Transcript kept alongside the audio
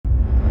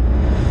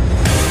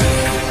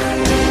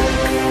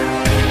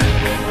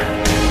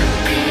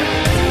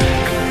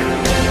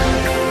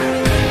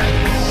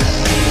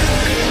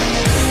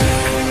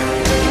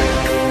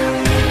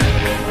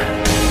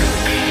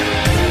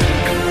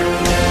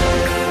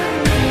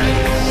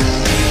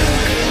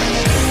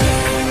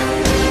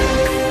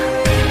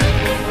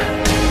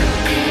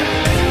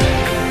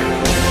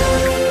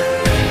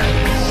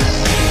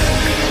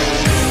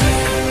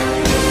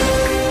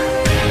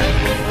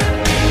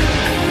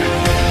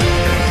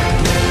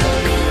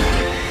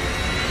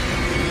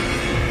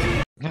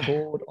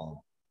record on.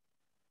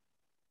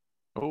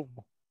 Oh,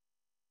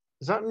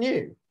 Is that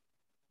new?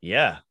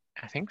 Yeah,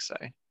 I think so.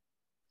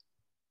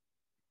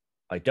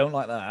 I don't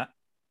like that.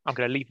 I'm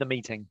going to leave the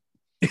meeting.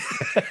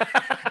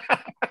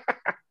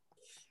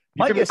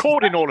 My You've been guess is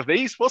recording all of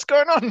these. What's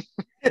going on?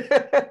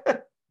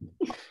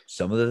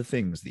 some of the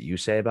things that you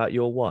say about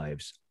your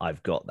wives,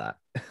 I've got that.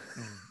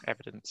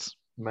 Evidence.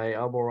 Mate,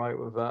 I'm all right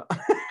with that.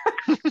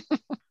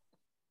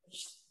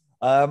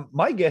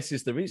 My guess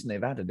is the reason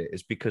they've added it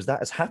is because that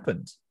has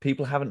happened.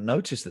 People haven't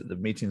noticed that the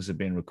meetings have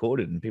been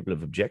recorded and people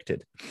have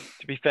objected.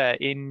 To be fair,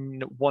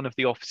 in one of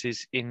the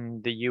offices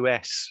in the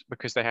US,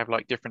 because they have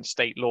like different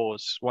state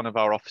laws, one of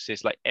our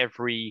offices, like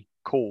every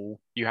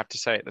call, you have to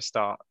say at the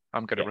start,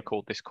 I'm going to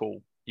record this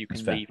call. You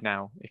can leave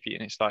now if you,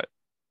 and it's like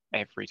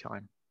every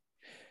time.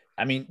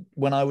 I mean,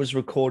 when I was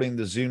recording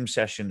the Zoom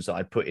sessions that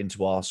I put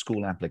into our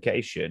school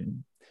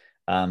application,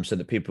 so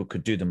that people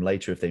could do them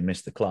later if they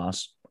missed the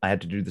class, I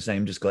had to do the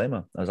same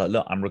disclaimer. I was like,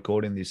 look, I'm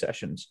recording these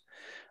sessions.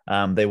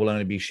 They will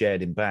only be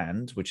shared in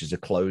Band, which is a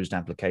closed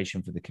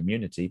application for the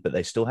community, but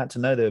they still had to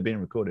know they were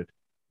being recorded.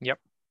 Yep.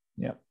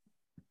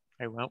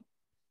 Oh, well.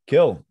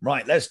 Cool.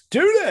 Right, let's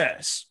do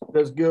this.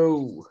 Let's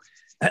go.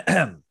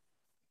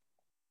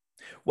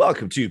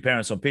 Welcome to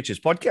Parents on Pictures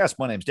podcast.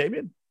 My name's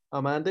Damien.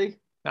 I'm Andy.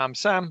 I'm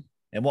Sam.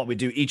 And what we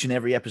do each and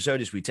every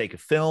episode is we take a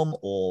film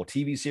or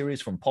TV series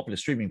from popular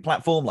streaming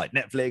platform like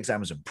Netflix,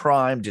 Amazon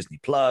Prime, Disney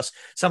Plus,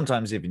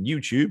 sometimes even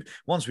YouTube.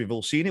 Once we've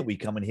all seen it, we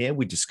come in here,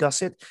 we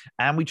discuss it,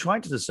 and we try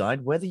to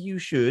decide whether you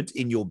should,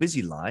 in your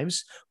busy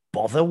lives,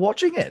 bother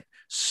watching it.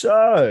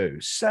 So,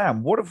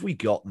 Sam, what have we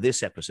got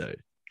this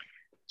episode?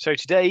 So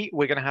today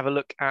we're going to have a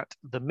look at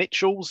The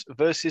Mitchells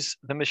versus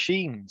the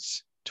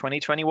Machines,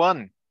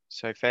 2021.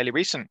 So fairly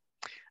recent.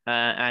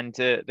 And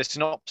the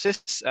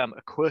synopsis, a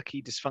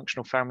quirky,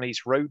 dysfunctional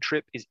family's road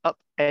trip is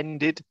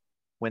upended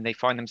when they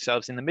find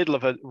themselves in the middle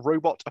of a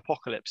robot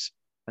apocalypse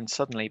and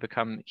suddenly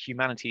become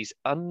humanity's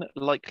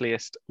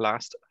unlikeliest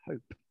last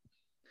hope.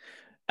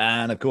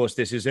 And of course,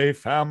 this is a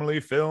family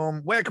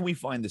film. Where can we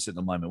find this at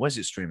the moment? Where's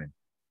it streaming?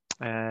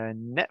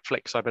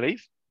 Netflix, I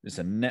believe. It's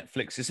a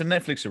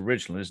Netflix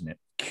original, isn't it?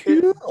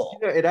 Cool.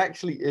 It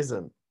actually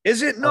isn't.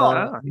 Is it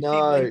not? No.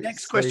 My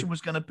next question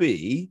was going to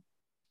be,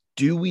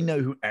 do we know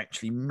who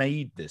actually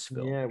made this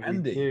film? Yeah,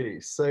 Andy? we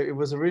do. So it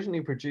was originally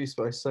produced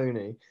by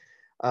Sony,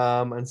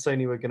 and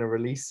Sony were going to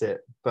release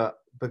it, but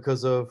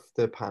because of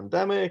the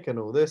pandemic and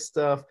all this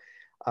stuff,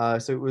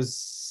 so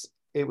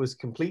it was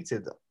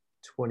completed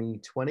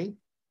 2020,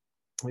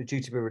 due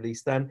to be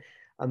released then,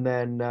 and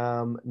then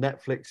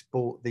Netflix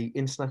bought the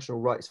international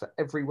rights for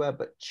everywhere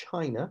but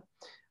China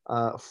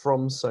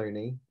from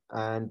Sony,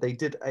 and they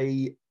did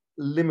a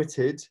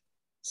limited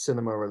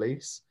cinema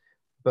release.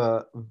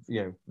 But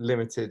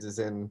limited as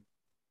in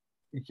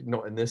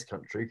not in this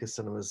country because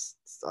cinemas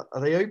are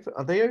they open?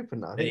 Are they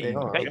open now? I think they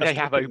are. They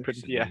have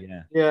opened, yeah.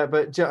 Yeah,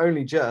 but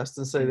only just,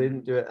 and so they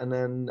didn't do it. And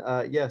then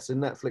so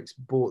Netflix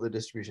bought the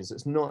distribution. So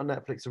it's not a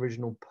Netflix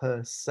original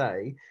per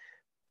se,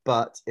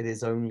 but it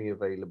is only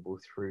available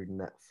through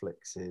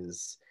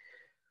Netflix's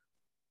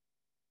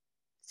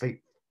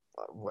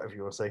whatever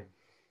you want to say,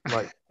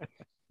 like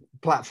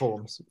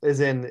platforms, as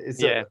in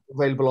it's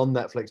available on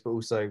Netflix, but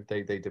also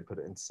they did put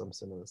it into some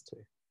cinemas too.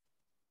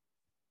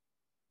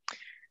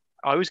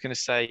 I was going to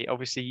say,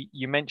 obviously,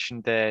 you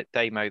mentioned the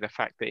demo, the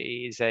fact that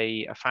it is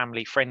a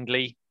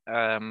family-friendly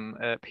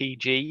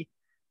PG,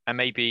 and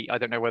maybe, I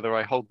don't know whether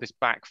I hold this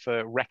back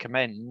for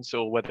recommends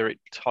or whether it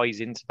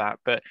ties into that,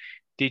 but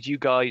did you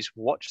guys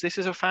watch this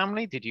as a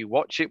family? Did you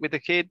watch it with the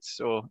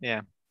kids or,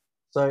 yeah?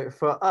 So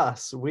for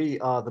us, we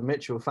are the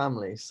Mitchell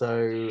family.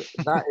 So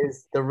that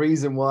is the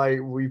reason why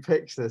we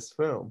picked this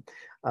film.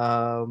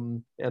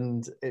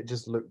 And it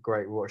just looked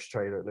great. We watched the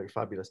trailer, it looked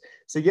fabulous.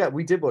 So yeah,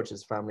 we did watch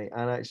as a family.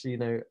 And actually,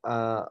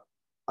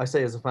 I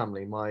say as a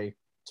family, my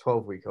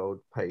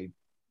 12-week-old paid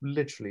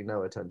literally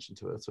no attention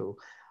to it at all.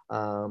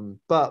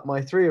 But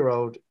my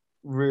 3-year-old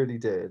really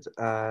did.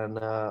 And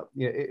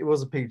it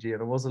was a PG,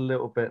 and I was a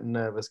little bit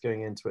nervous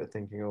going into it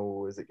thinking,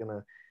 oh, is it going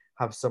to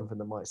have something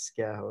that might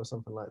scare her or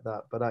something like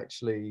that, but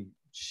actually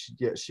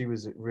she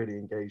was really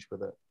engaged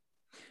with it.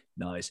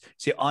 Nice.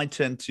 See, I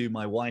turned to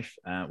my wife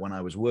when I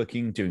was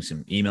working, doing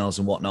some emails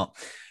and whatnot,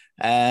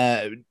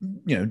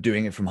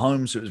 doing it from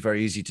home, so it was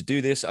very easy to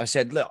do this. I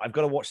said, look, I've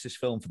got to watch this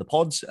film for the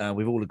pods.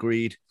 We've all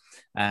agreed,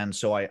 and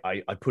so I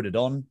put it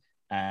on,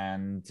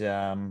 and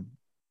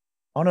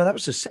oh no, that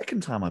was the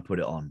second time I put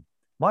it on.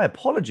 My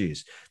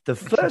apologies. The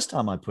first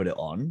time I put it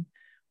on,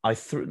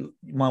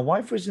 my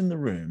wife was in the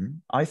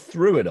room. I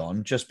threw it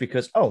on just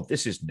because, oh,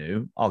 this is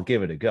new. I'll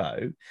give it a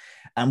go.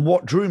 And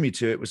what drew me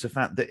to it was the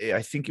fact that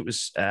I think it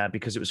was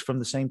because it was from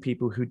the same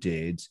people who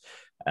did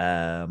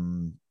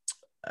the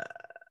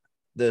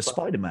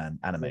Spider-Man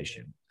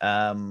animation.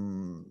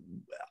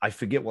 I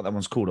forget what that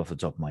one's called off the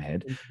top of my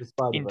head. Into the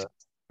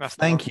Spider-Verse.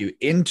 Thank you.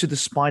 Into the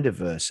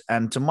Spider-Verse.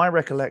 And to my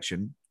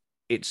recollection,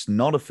 it's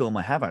not a film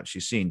I have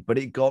actually seen, but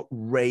it got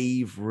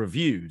rave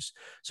reviews.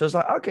 So I was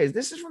like, okay,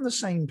 this is from the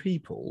same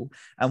people.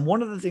 And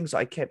one of the things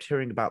I kept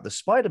hearing about the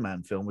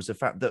Spider-Man film was the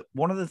fact that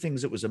one of the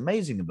things that was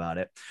amazing about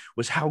it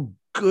was how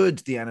good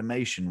the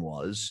animation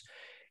was,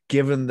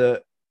 given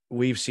that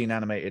we've seen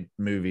animated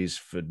movies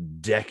for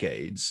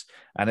decades,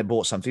 and it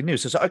brought something new.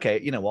 So it's like,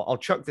 okay, you know what? I'll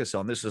chuck this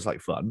on. This is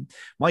like fun.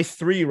 My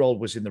 3-year-old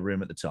was in the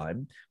room at the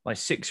time. My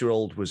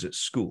 6-year-old was at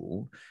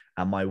school,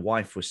 and my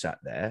wife was sat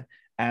there.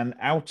 And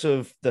out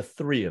of the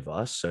 3 of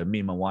us, so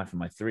me, my wife, and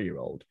my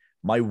 3-year-old,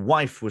 my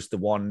wife was the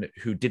one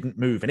who didn't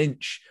move an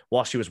inch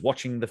while she was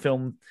watching the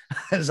film.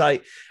 And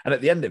at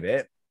the end of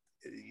it,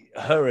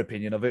 her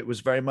opinion of it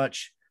was very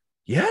much,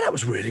 yeah, that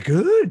was really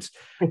good.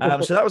 So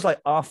that was like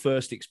our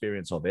first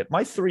experience of it.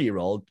 My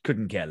 3-year-old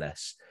couldn't care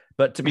less.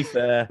 But to be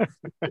fair,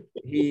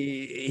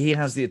 he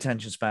has the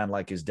attention span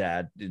like his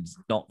dad. It's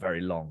not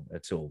very long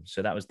at all.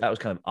 So that was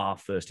kind of our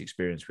first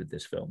experience with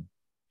this film.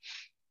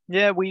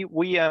 Yeah, we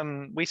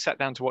sat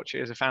down to watch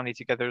it as a family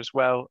together as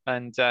well,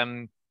 and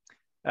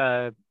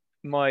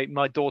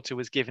my daughter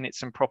was giving it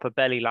some proper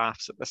belly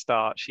laughs at the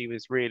start. She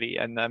was really,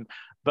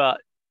 but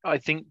I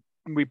think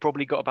we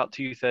probably got about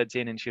 2/3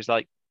 in, and she was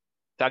like,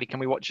 "Daddy, can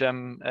we watch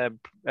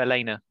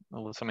Elena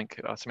or something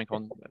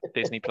on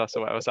Disney Plus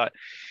or whatever?" I was like,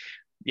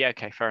 "Yeah,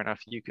 okay, fair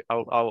enough. I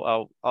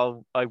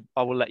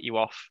will let you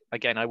off.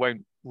 Again, I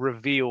won't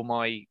reveal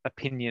my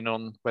opinion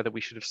on whether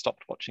we should have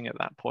stopped watching at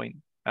that point.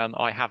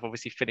 I have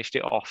obviously finished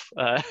off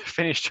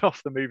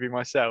the movie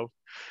myself.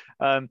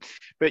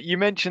 But you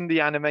mentioned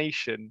the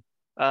animation.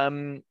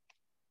 I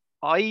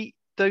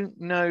don't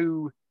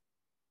know.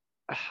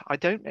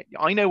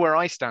 I know where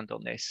I stand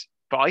on this,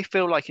 but I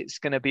feel like it's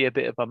going to be a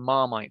bit of a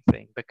Marmite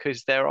thing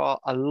because there are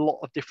a lot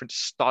of different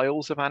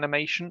styles of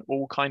animation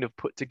all kind of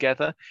put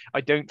together.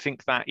 I don't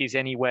think that is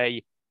any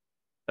way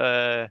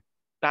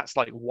that's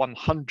like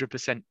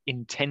 100%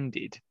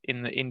 intended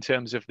in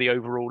terms of the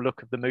overall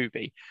look of the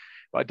movie.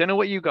 But I don't know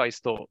what you guys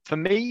thought. For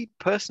me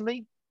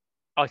personally,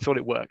 I thought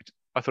it worked.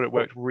 I thought it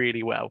worked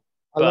really well.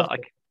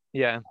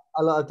 Yeah.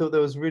 I thought there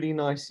was really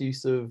nice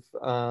use of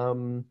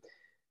kind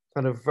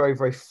of very,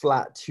 very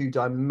flat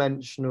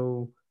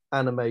 2-dimensional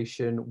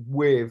animation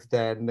with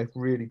then the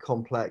really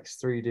complex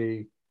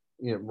 3D,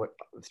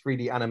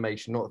 3D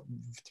animation, not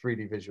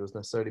 3D visuals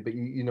necessarily, but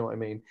you know what I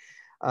mean.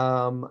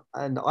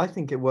 And I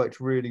think it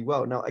worked really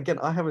well. Now, again,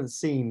 I haven't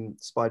seen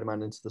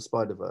Spider-Man Into the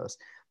Spider-Verse,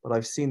 but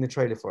I've seen the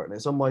trailer for it, and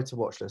it's on my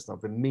to-watch list, and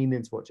I've been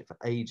meaning to watch it for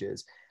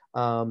ages.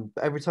 But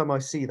every time I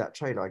see that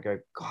trailer, I go,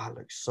 God, it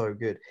looks so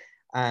good.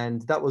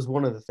 And that was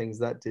one of the things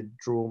that did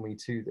draw me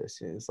to this,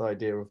 this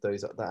idea of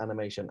that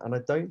animation. And I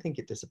don't think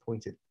it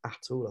disappointed at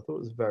all. I thought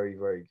it was very,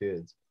 very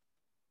good.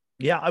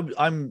 Yeah,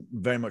 I'm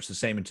very much the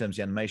same in terms of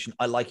the animation.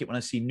 I like it when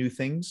I see new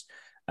things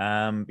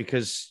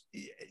because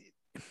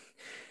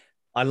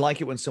I like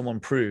it when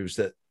someone proves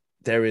that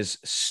there is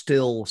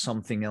still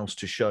something else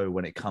to show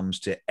when it comes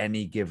to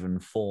any given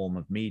form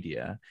of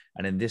media.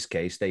 And in this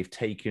case, they've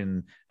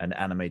taken an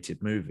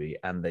animated movie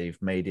and they've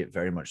made it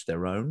very much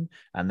their own.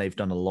 And they've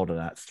done a lot of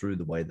that through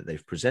the way that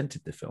they've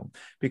presented the film,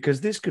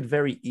 because this could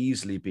very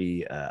easily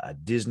be a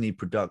Disney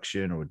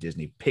production or a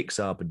Disney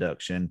Pixar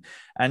production.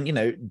 And,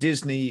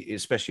 Disney,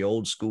 especially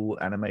old school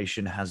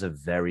animation, has a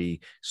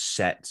very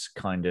set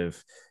kind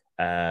of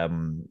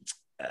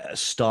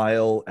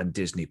style, and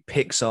Disney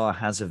Pixar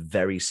has a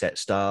very set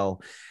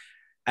style.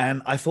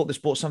 And I thought this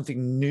brought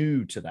something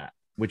new to that,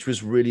 which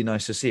was really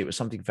nice to see. It was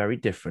something very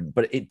different,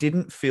 but it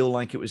didn't feel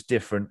like it was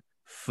different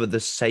for the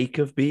sake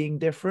of being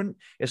different.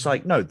 It's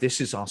like, no,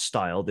 this is our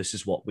style. This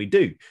is what we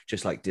do,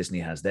 just like Disney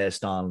has their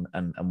style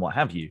and what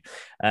have you.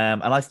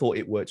 And I thought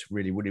it worked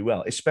really, really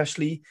well,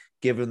 especially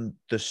given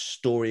the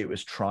story it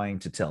was trying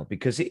to tell,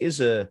 because it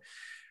is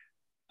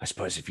I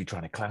suppose if you're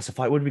trying to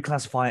classify it, would we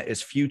classify it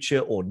as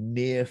future or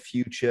near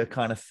future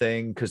kind of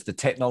thing? Because the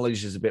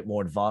technology is a bit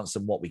more advanced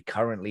than what we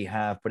currently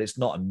have, but it's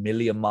not a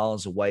million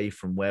miles away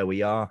from where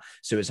we are.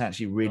 So it's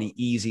actually really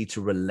easy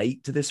to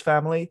relate to this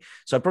family.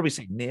 So I'd probably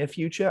say near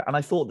future. And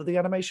I thought that the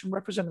animation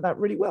represented that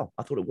really well.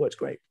 I thought it worked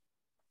great.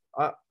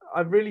 I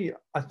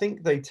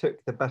think they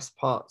took the best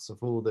parts of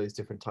all those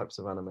different types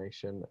of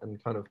animation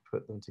and kind of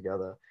put them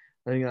together.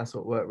 I think that's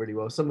what worked really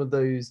well. Some of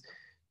those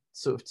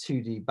sort of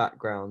 2D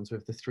backgrounds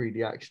with the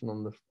 3D action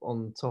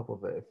on top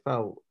of it,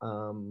 felt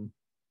a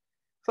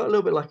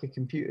little bit like a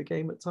computer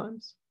game at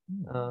times.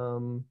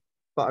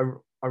 But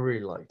I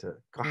really liked it.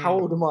 God, how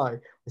old am I?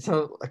 It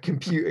sounds like a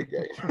computer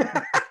game.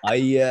 A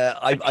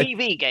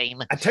TV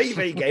game. A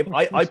TV game.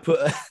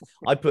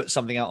 I put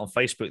something out on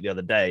Facebook the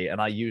other day,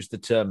 and I used the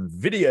term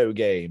video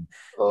game.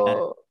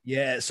 Oh.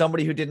 Yeah,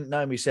 somebody who didn't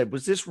know me said,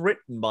 "Was this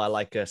written by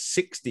like a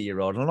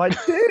 60-year-old?" And I'm like,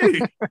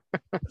 "Dude,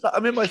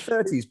 I'm in my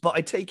 30s, but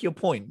I take your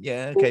point.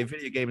 Yeah, okay,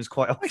 video game is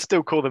quite. I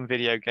still call them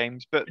video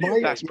games, but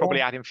that's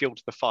probably adding fuel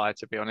to the fire,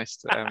 to be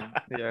honest.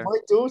 Yeah. My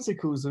daughter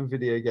calls them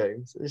video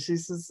games. She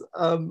says,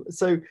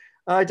 so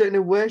I don't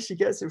know where she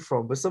gets it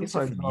from, but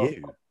sometimes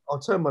I'll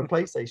turn my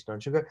PlayStation on.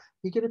 She'll go, "Are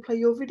you going to play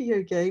your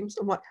video games?"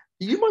 I'm like,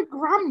 "Are you my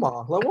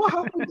grandma? Like, what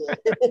happened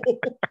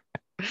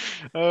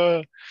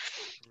there?"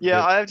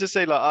 Yeah, I have to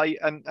say, like,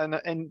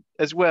 and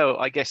as well,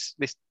 I guess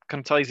this kind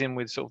of ties in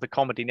with sort of the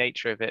comedy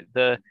nature of it.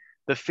 The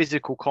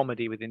physical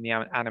comedy within the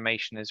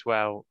animation as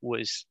well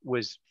was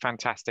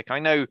fantastic. I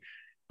know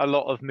a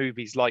lot of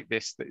movies like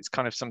this, that it's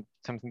kind of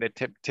something they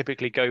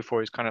typically go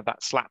for is kind of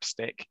that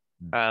slapstick.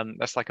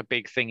 That's like a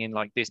big thing in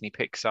like Disney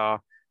Pixar.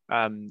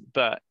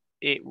 But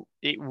it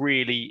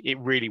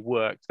really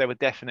worked. There were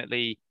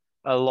definitely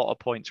a lot of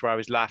points where I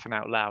was laughing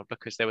out loud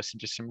because there was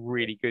some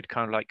really good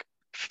kind of like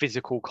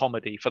physical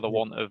comedy, for the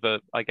want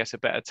of I guess a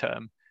better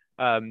term.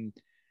 And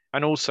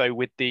also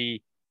with the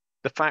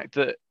fact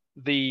that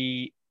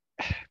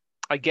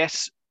I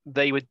guess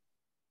they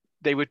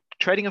were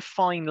treading a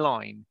fine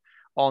line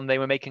on, they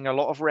were making a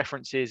lot of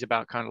references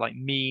about kind of like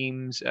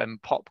memes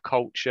and pop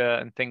culture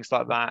and things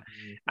like that.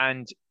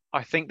 And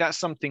I think that's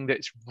something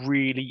that's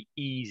really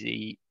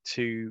easy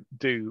to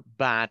do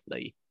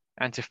badly,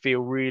 and to feel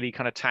really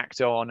kind of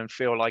tacked on and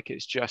feel like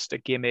it's just a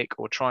gimmick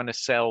or trying to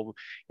sell,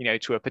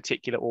 to a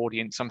particular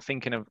audience. I'm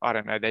thinking of, I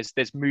don't know,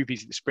 there's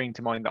movies that spring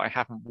to mind that I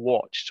haven't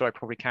watched, so I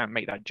probably can't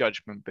make that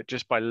judgment. But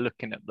just by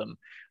looking at them,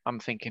 I'm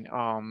thinking,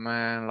 oh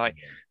man, like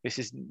this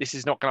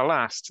is not going to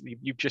last.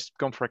 You've just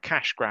gone for a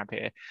cash grab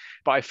here.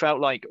 But I felt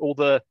like all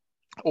the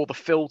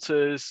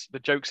filters, the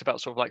jokes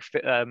about sort of like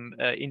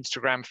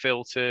Instagram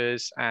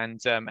filters, and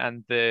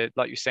the,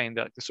 like you're saying,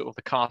 the sort of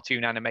the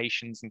cartoon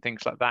animations and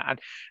things like that,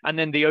 and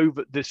then the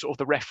sort of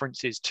the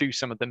references to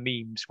some of the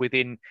memes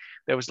within.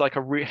 There was like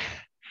there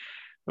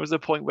was a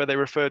point where they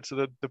referred to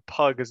the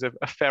pug as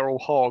a feral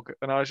hog,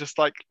 and I was just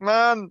like,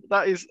 man,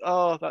 that's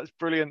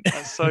brilliant,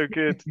 that's so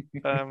good.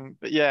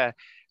 But yeah.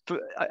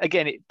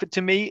 Again,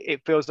 to me,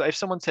 it feels like if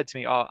someone said to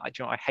me, "Oh,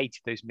 I hated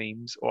those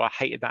memes," or "I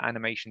hated that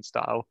animation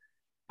style,"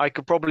 I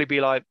could probably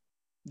be like,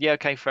 yeah,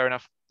 okay, fair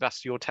enough.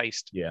 That's your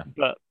taste. Yeah.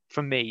 But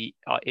for me,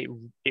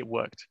 it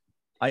worked.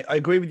 I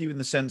agree with you in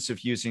the sense of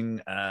using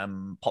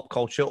pop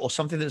culture or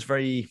something that's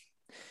very,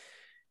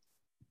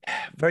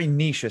 very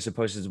niche, I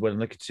suppose, is what I'm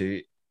looking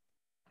to.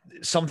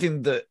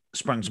 Something that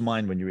sprang to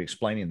mind when you were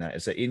explaining that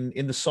is that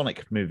in the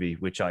Sonic movie,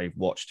 which I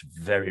watched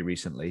very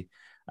recently,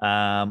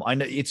 I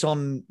know it's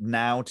on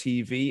Now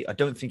TV. I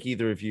don't think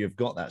either of you have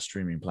got that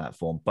streaming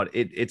platform, but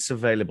it's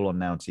available on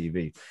Now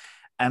TV.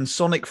 And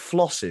Sonic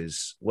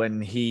flosses when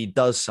he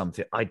does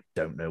something. I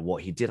don't know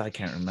what he did. I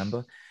can't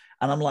remember.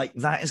 And I'm like,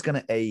 that is going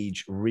to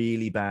age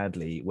really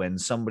badly when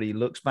somebody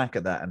looks back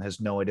at that and has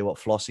no idea what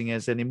flossing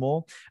is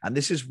anymore. And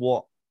this is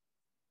what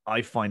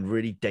I find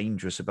really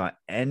dangerous about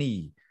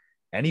anyone,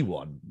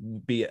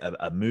 be it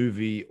a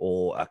movie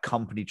or a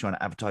company trying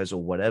to advertise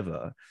or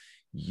whatever,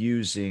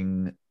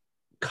 using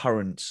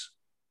current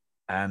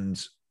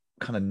and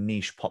kind of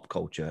niche pop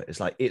culture.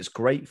 Is like, it's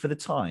great for the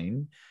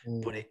time,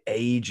 but it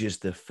ages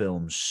the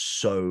film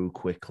so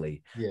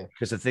quickly. Yeah.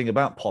 Because the thing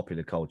about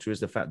popular culture is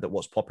the fact that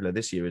what's popular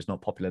this year is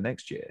not popular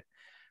next year.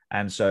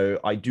 And so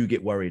I do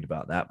get worried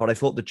about that. But I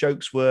thought the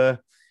jokes were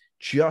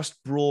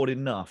just broad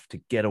enough to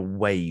get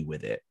away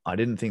with it. I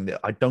don't think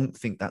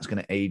that's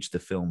going to age the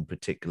film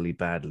particularly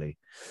badly.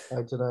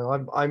 I don't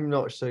know. I'm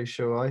not so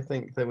sure. I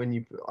think that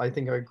I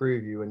agree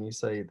with you when you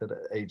say that it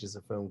ages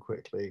a film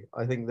quickly.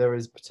 I think there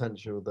is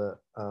potential that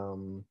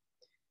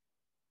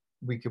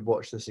we could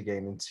watch this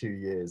again in 2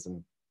 years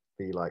and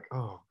be like,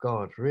 oh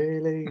God,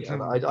 really?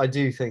 And I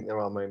do think there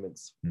are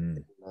moments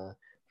in there.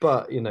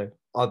 But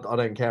I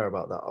don't care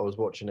about that. I was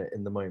watching it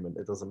in the moment.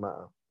 It doesn't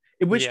matter.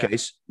 In which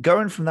case,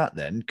 going from that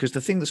then, because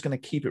the thing that's going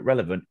to keep it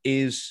relevant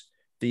is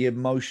the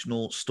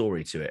emotional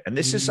story to it. And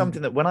this is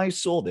something that when I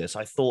saw this,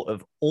 I thought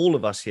of all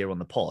of us here on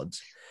the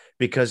pods,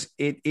 because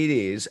it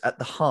is at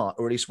the heart,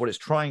 or at least what it's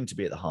trying to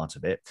be at the heart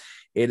of it.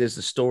 It is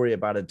the story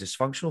about a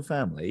dysfunctional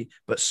family,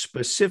 but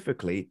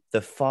specifically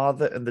the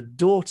father and the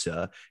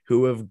daughter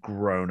who have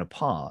grown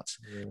apart.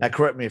 Yeah. Now,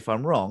 correct me if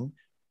I'm wrong.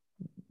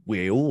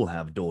 We all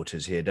have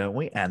daughters here, don't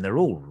we? And they're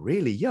all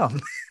really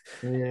young.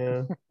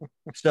 Yeah.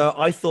 So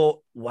I thought,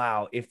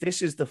 wow, if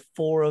this is the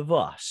four of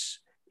us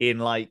in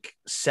like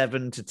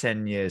 7 to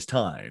 10 years'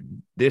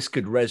 time, this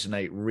could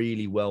resonate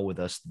really well with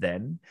us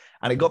then.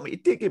 And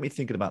it did get me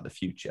thinking about the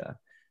future.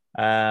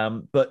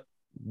 But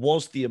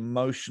was the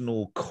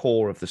emotional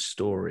core of the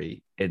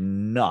story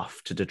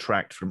enough to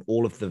detract from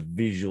all of the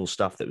visual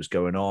stuff that was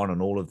going on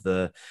and all of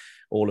the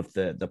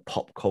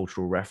pop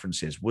cultural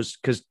references? Was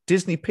because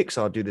Disney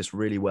Pixar do this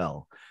really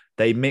well.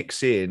 They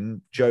mix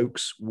in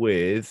jokes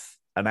with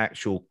an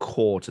actual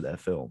core to their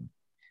film.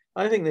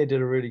 I think they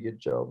did a really good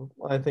job.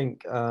 I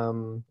think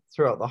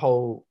throughout the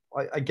whole,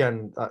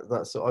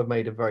 that's I've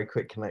made a very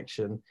quick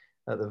connection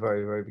at the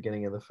very, very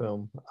beginning of the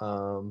film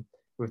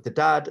with the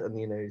dad, and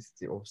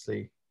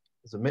obviously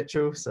it's a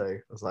Mitchell, so I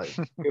was like,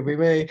 it'll be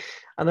me.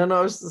 And then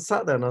I was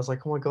sat there and I was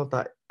like, oh my God,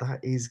 that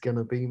is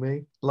gonna be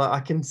me. Like I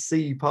can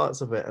see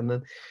parts of it. And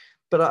then,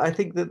 but I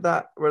think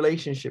that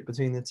relationship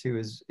between the two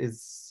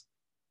is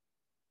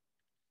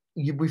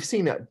we've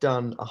seen it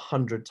done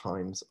 100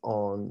 times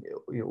on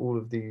all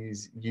of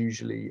these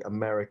usually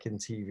American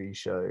TV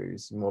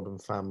shows, Modern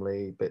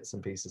Family, bits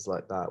and pieces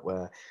like that,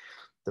 where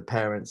the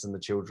parents and the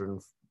children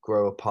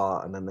grow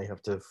apart and then they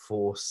have to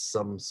force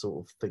some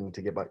sort of thing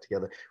to get back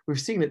together. We've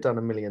seen it done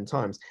a million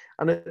times,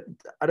 and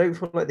I don't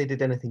feel like they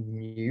did anything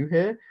new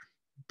here,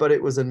 but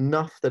it was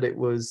enough that it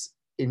was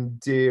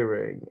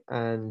endearing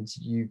and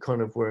you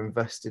kind of were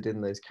invested in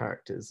those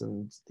characters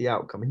and the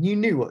outcome, and you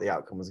knew what the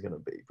outcome was going to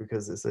be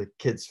because it's a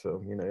kids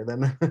film, you know.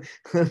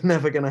 They're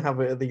never going to have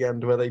it at the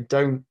end where they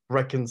don't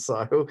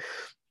reconcile,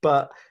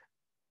 but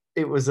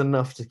it was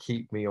enough to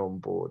keep me on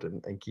board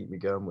and keep me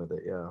going with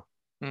it.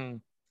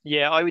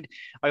 Yeah,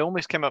 I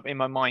almost came up in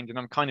my mind, and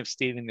I'm kind of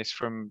stealing this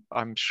from,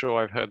 I'm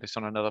sure I've heard this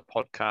on another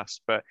podcast,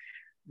 but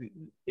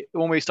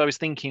almost I was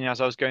thinking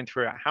as I was going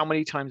through it, how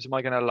many times am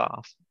I going to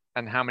laugh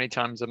and how many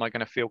times am I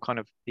going to feel kind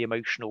of the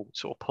emotional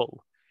sort of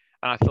pull?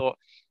 And I thought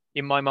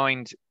in my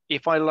mind,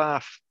 if I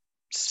laugh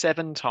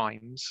 7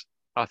 times,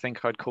 I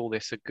think I'd call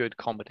this a good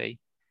comedy.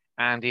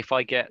 And if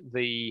I get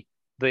the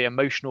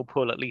emotional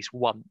pull at least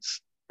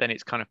once, then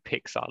it's kind of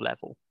Pixar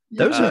level.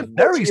 Those are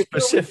very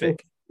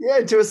specific. Yeah,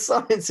 do a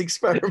science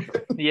experiment.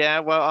 Yeah,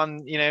 well,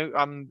 I'm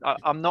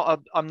not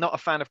a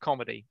fan of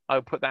comedy.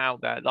 I'll put that out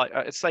there. Like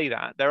I say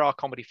that there are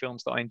comedy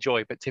films that I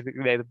enjoy, but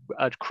typically they're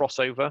a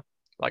crossover,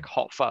 like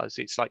Hot Fuzz.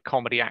 It's like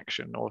comedy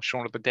action, or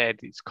Shaun of the Dead.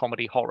 It's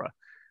comedy horror.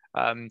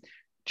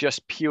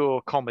 Just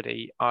pure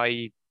comedy.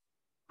 I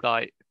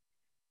don't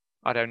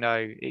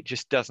know. It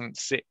just doesn't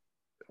sit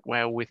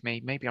well with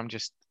me. Maybe I'm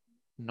just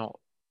not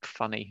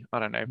funny. I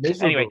don't know.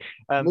 Miserable. Anyway,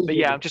 Miserable. but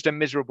yeah, I'm just a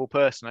miserable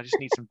person. I just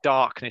need some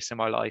darkness in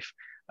my life.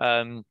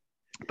 But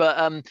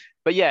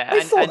yeah,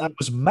 I thought that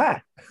was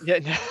Matt. Yeah,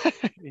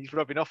 he's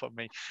rubbing off on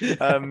me.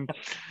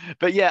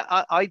 But yeah,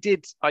 I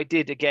did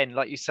again,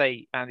 like you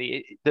say,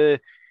 Andy.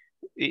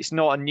 It's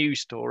not a new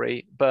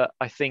story, but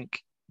I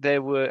think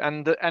there were,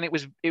 and it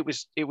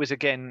was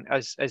again,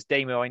 as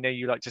Damo, I know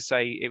you like to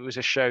say, it was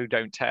a show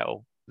don't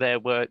tell. There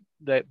were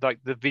like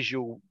the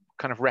visual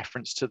kind of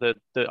reference to the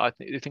I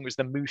think it was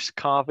the moose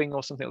carving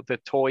or something, the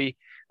toy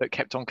that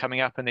kept on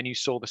coming up, and then you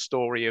saw the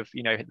story of,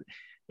 you know,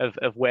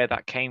 of where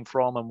that came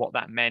from and what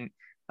that meant.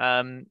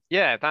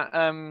 Yeah,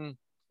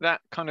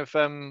 that kind of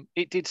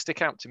it did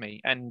stick out to me,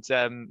 and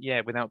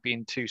yeah, without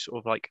being too sort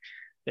of like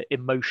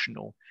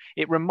emotional,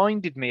 it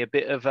reminded me a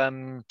bit of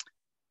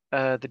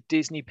the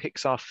Disney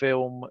Pixar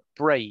film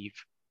Brave.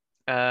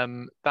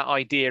 That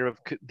idea of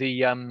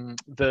the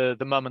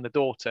mum and the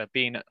daughter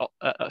being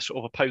sort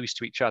of opposed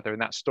to each other,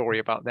 and that story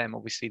about them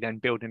obviously then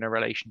building a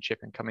relationship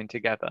and coming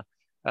together.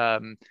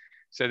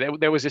 So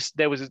there's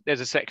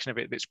a section of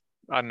it that's,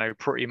 I don't know,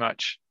 pretty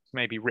much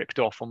maybe ripped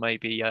off, or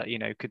maybe you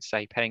know, could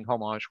say paying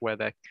homage, where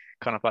they're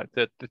kind of like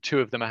the two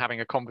of them are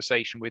having a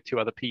conversation with 2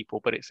 other people,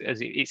 but it's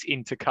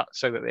intercut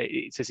so that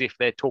it's as if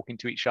they're talking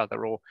to each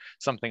other or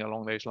something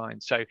along those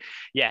lines. So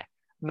yeah,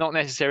 not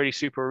necessarily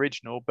super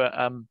original, but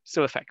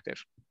still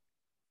effective.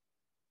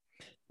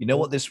 You know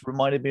what this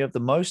reminded me of the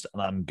most?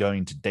 And I'm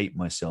going to date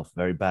myself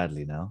very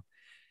badly now.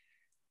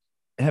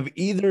 Have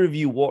either of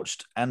you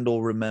watched and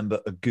or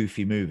remember a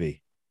Goofy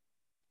movie?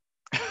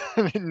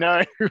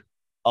 No.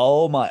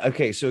 Oh my.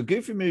 Okay, so a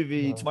Goofy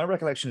movie, to my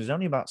recollection, is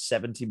only about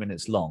 70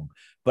 minutes long,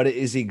 but it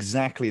is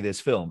exactly this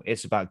film.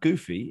 It's about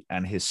Goofy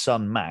and his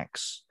son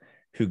Max,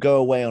 who go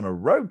away on a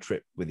road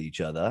trip with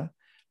each other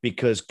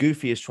because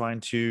Goofy is trying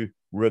to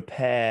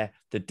repair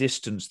the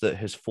distance that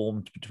has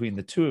formed between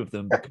the two of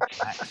them because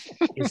Max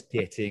is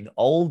getting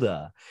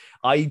older.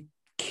 I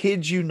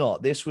kid you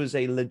not, this was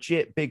a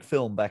legit big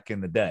film back in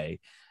the day,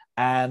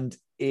 and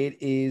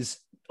it is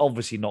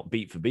obviously not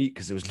beat for beat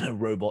because there was no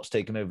robots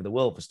taking over the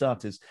world for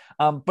starters.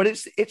 But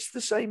it's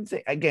the same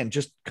thing again,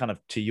 just kind of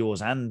to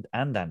yours and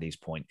Andy's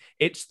point.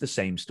 It's the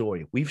same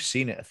story. We've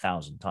seen it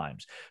 1,000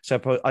 times.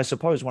 So I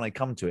suppose when I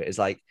come to it, it's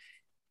like,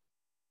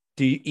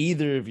 do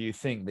either of you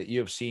think that you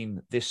have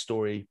seen this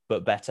story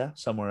but better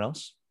somewhere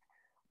else?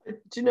 Do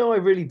you know, I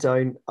really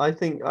don't. I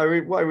think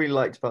what I really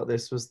liked about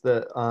this was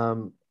that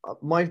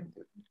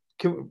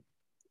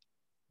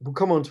we'll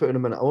come on to it in a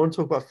minute. I want to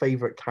talk about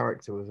favorite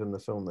character within the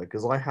film, though,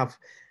 because I have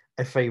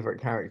a favorite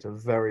character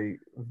very,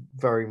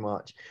 very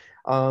much.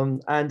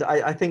 And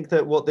I think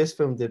that what this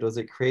film did was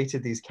it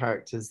created these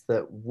characters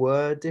that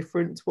were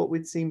different to what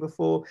we'd seen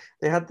before.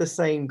 They had the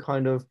same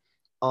kind of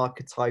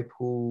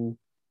archetypal,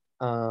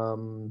 I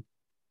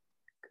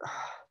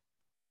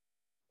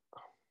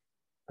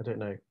don't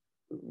know,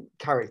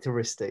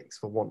 characteristics,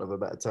 for want of a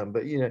better term,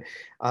 but you know,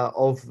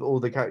 of all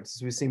the characters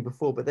we've seen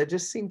before, but there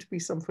just seemed to be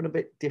something a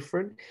bit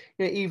different.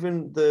 You know,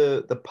 even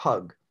the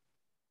pug,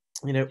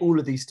 you know, all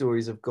of these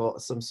stories have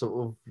got some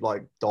sort of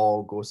like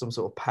dog or some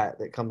sort of pet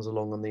that comes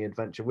along on the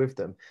adventure with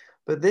them,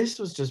 but this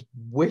was just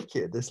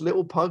wicked. This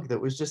little pug that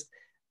was just,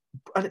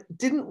 and it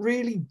didn't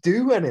really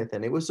do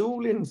anything. It was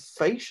all in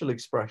facial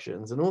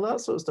expressions and all that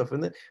sort of stuff.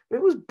 And it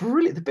was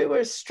brilliant. The bit where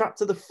it's strapped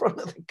to the front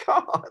of the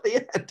car at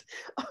the end,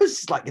 I was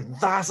just like,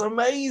 that's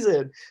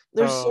amazing.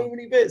 There's so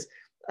many bits.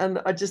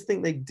 And I just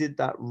think they did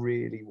that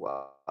really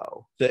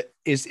well. So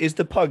is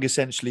the pug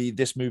essentially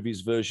this movie's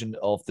version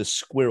of the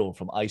squirrel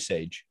from Ice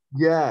Age?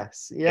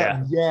 Yes,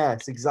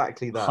 yes,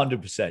 exactly that.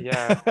 100%.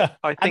 Yeah,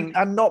 I think,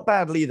 and not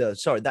badly either.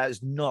 Sorry, that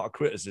is not a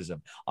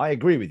criticism. I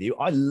agree with you.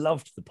 I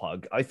loved the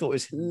pug. I thought it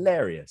was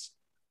hilarious.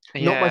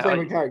 Not my yeah,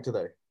 favorite character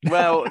though.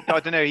 well, I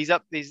don't know. He's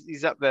up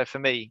there for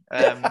me.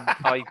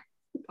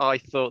 I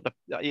thought that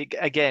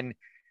again,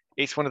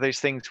 it's one of those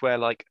things where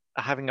like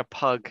having a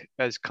pug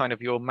as kind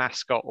of your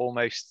mascot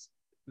almost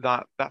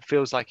that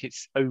feels like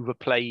it's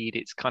overplayed.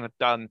 It's kind of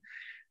done.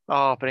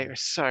 Oh, but it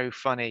was so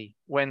funny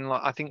when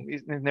like I think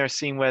isn't there a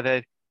scene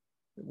where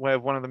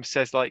one of them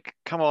says like,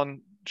 "Come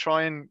on,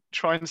 try and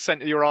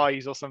center your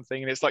eyes or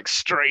something," and it's like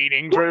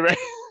straining through it.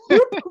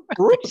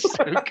 It's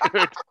so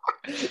good.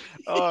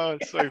 Oh,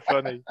 it's so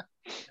funny.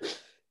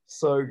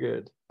 So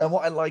good. And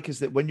what I like is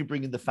that when you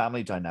bring in the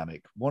family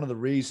dynamic, one of the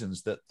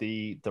reasons that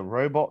the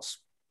robots,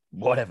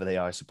 whatever they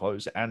are, I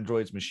suppose,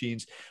 androids,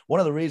 machines, one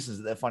of the reasons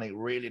that they're finding it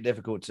really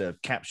difficult to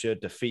capture,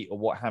 defeat, or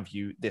what have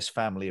you, this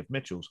family of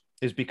Mitchells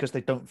is because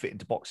they don't fit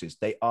into boxes.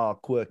 They are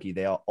quirky.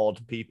 They are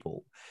odd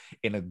people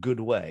in a good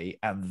way.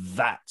 And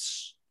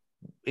that's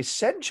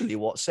essentially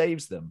what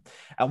saves them.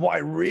 And what I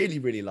really,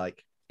 really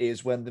like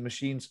is when the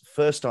machines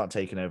first start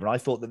taking over. And I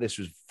thought that this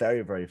was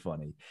very, very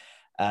funny.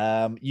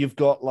 You've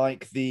got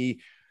like the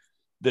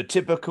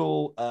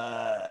typical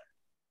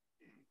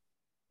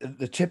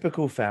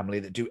family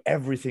that do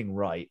everything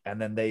right,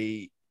 and then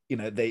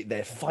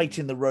they're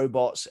fighting the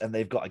robots, and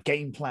they've got a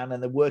game plan,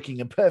 and they're working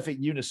in perfect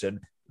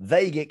unison.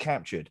 They get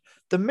captured.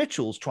 The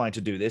Mitchells trying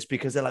to do this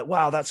because they're like,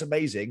 wow, that's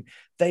amazing.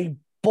 They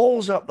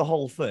balls up the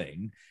whole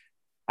thing,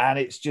 and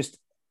it's just,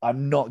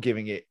 I'm not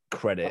giving it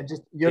credit.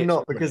 You're it's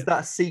not, because brilliant.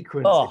 that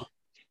sequence is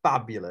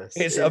fabulous.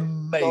 It's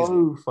amazing.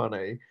 So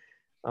funny.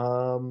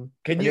 Can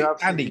you,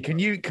 Andy? Can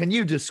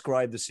you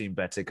describe the scene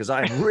better? Because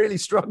I'm really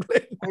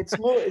struggling. It's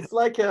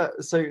like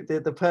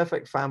the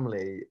perfect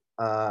family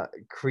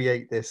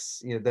create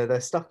this,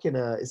 they're stuck in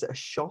is it a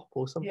shop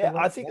or something? Yeah,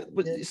 like I think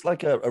it's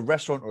like a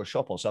restaurant or a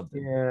shop or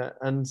something. Yeah,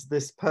 and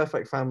this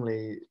perfect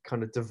family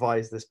kind of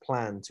devised this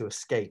plan to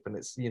escape, and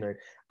it's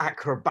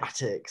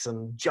acrobatics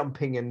and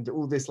jumping and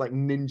all this like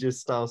ninja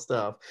style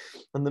stuff.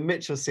 And the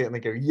Mitchells see it and they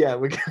go, "Yeah,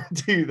 we're gonna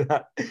do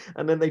that."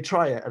 And then they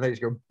try it and they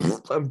just go,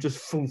 and just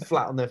fall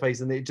flat on their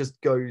face, and it just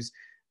goes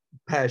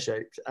pear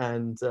shaped,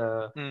 and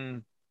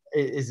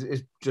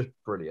it's just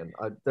brilliant.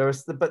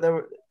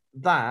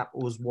 That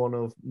was one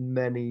of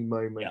many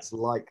moments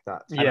like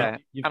that. Yeah,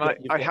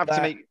 I have to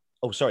make.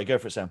 Oh, sorry, go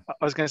for it, Sam.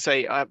 I was going to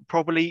say,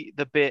 probably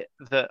the bit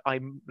that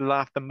I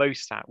laughed the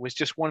most at was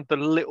just one of the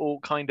little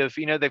kind of,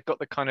 they've got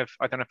the kind of,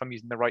 I don't know if I'm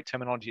using the right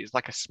terminology, it's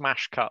like a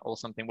smash cut or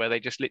something where they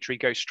just literally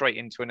go straight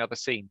into another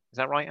scene. Is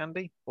that right,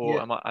 Andy? Or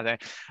yeah. am I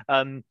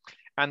don't.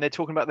 And they're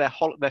talking about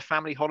their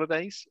family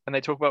holidays, and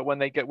they talk about when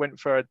they went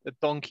for a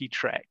donkey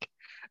trek,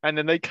 and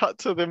then they cut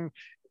to them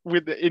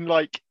in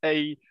like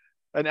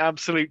an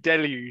absolute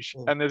deluge,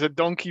 and there's a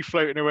donkey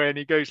floating away, and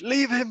he goes,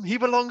 "Leave him, he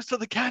belongs to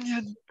the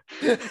canyon."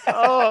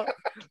 Oh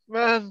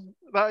man,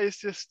 that is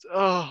just,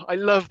 I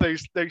love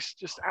those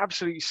just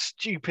absolutely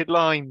stupid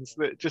lines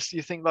that just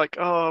you think like,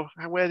 oh,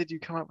 where did you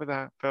come up with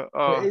that? But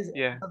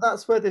yeah,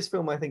 that's where this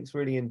film I think is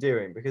really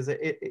endearing, because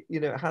it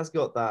has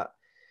got that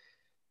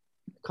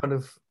kind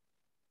of,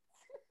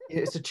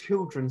 it's a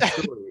children's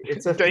story.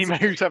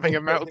 Damo's having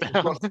a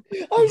meltdown.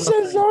 I'm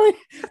so sorry.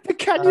 The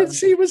canyon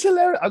scene was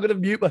hilarious. I'm gonna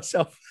mute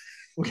myself.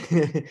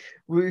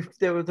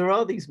 There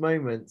are these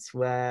moments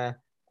where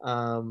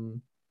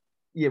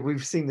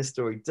we've seen the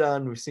story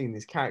done, we've seen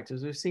these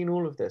characters, we've seen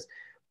all of this,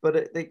 but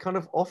it kind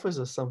of offers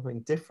us something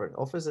different,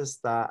 offers us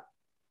that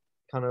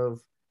kind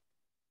of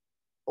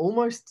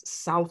almost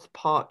South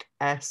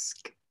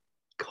Park-esque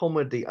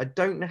comedy. I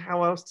don't know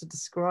how else to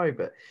describe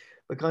it,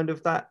 but kind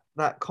of that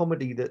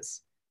comedy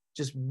that's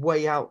just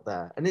way out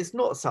there, and it's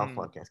not South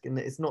Park-esque, and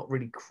it's not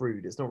really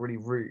crude, it's not really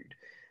rude,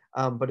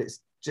 but it's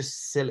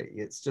just silly,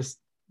 it's just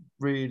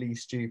really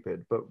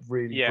stupid but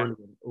really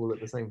brilliant all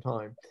at the same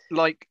time.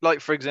 Like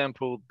for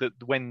example, that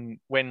when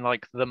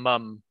like the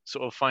mum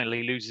sort of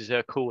finally loses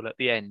her cool at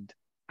the end,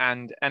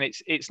 and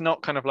it's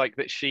not kind of like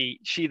that she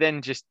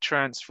then just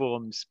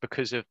transforms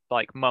because of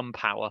like mum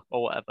power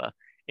or whatever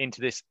into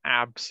this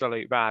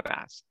absolute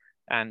badass,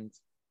 and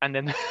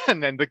then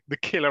the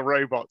killer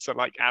robots are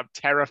like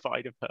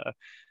terrified of her.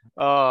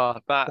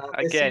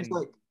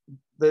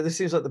 This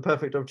seems like the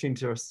perfect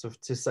opportunity for us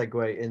to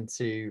segue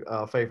into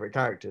our favorite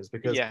characters,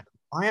 because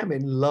I am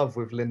in love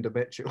with Linda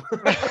Mitchell.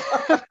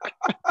 The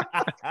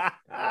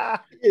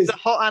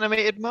hot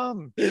animated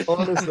mum.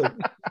 Honestly,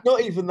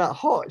 not even that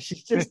hot.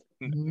 She's just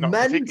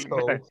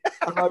mental, and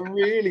I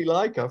really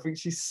like her. I think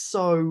she's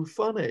so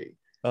funny.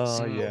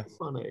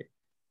 Funny.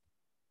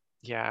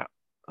 Yeah,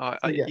 I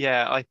agree.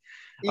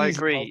 My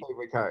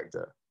favorite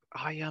character.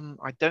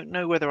 I don't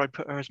know whether I'd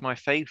put her as my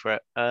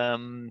favorite.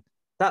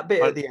 That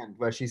bit at the end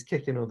where she's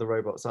kicking all the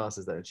robots'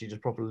 asses there and she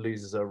just properly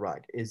loses her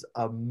rag is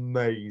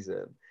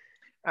amazing.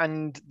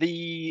 And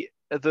the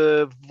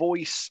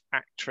voice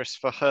actress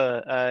for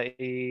her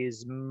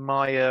is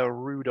Maya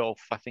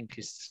Rudolph, I think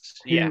is.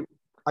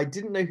 I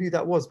didn't know who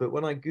that was, but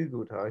when I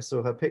googled her, I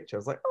saw her picture. I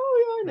was like,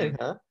 oh yeah, I know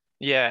her.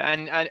 Yeah,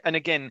 and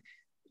again,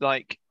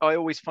 like I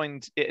always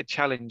find it a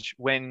challenge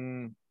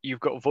when you've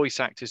got voice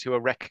actors who are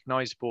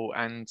recognizable,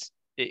 and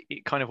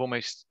it kind of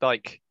almost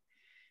like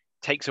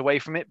takes away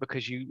from it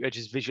because you are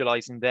just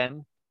visualizing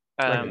them.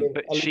 Like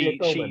But Olivia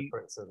Colman,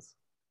 for instance.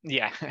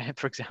 yeah,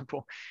 for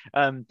example.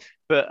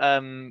 But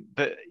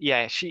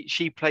yeah,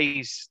 she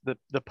plays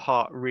the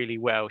part really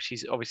well.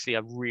 She's obviously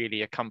a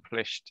really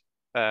accomplished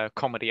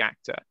comedy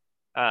actor.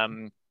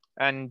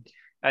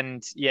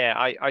 And yeah,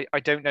 I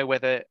don't know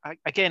whether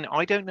again,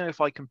 I don't know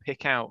if I can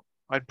pick out.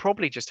 I'd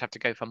probably just have to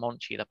go for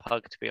Monchi the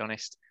pug, to be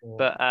honest. Yeah.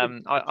 But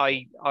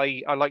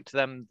I liked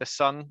them the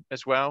son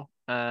as well.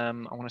 I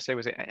want to say,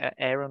 was it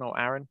Aaron or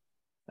Aaron?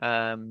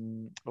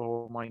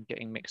 Or am I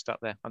getting mixed up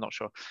there? I'm not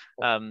sure.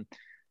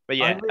 But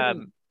yeah,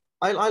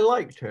 I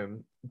liked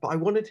him, but I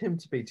wanted him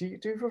to be. Do you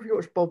ever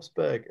watch Bob's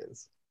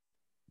Burgers?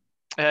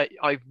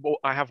 I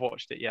have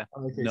watched it. Yeah.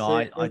 Okay, No,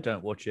 so I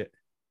don't watch it.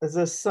 there's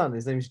a son.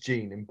 His name's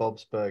Gene in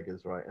Bob's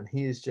Burgers, right? And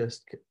he is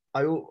just.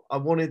 I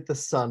wanted the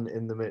son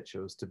in the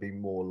Mitchells to be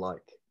more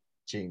like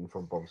Gene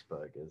from Bob's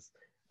Burgers.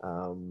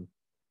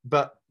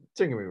 But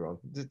don't get me wrong,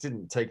 it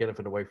didn't take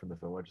anything away from the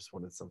film. I just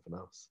wanted something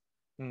else.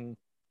 Mm.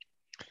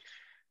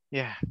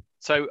 Yeah.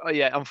 So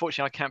yeah,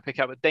 unfortunately, I can't pick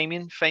up. But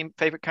Damien,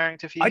 favorite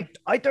character for you?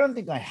 I don't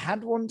think I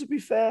had one, to be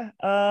fair.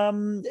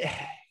 I'm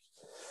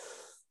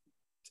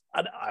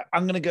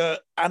going to go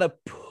at a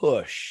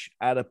push.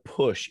 At a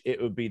push,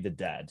 it would be the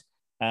dad,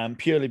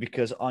 purely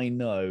because I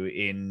know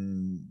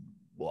in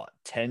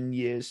 10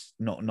 years,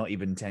 not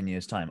even 10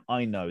 years time,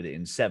 I know that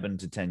in 7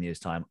 to 10 years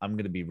time, I'm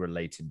going to be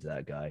relating to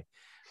that guy.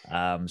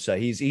 So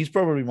he's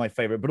probably my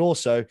favorite, but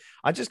also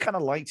I just kind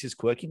of liked his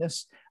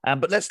quirkiness.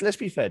 But let's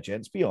be fair,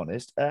 gents. Be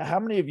honest. How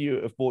many of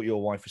you have bought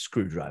your wife a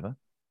screwdriver?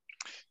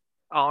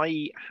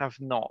 I have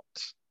not.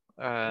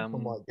 I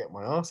might get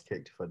my ass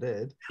kicked if I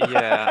did.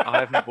 Yeah, I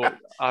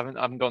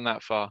haven't gone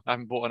that far. I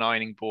haven't bought an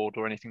ironing board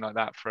or anything like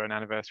that for an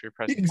anniversary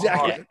present.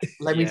 Exactly. Right,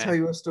 let me tell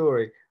you a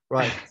story.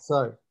 Right.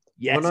 So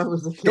yes. When I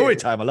was a kid, story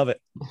time. I love it.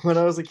 When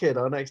I was a kid,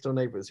 our next door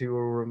neighbours, who will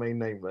remain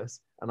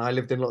nameless, and I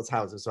lived in lots of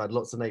houses, so I had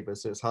lots of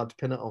neighbours, so it's hard to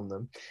pin it on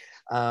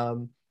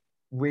them.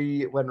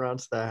 We went around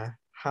to their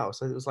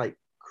house. It was like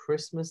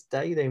Christmas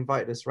Day. They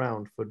invited us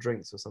round for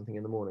drinks or something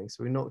in the morning.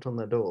 So we knocked on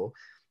their door,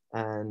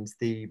 and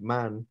the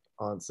man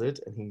answered,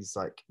 and he's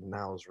like,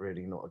 "Now's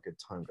really not a good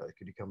time, guys.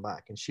 Could you come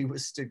back?" And she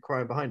was stood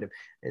crying behind him.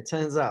 It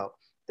turns out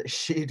that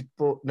he'd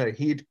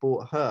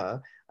bought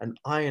her an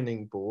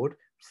ironing board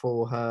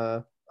for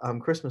her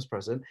Christmas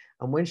present,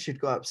 and when she'd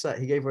got upset,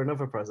 he gave her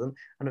another present,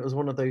 and it was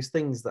one of those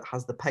things that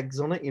has the pegs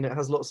on it. You know, it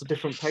has lots of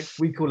different pegs.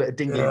 We call it a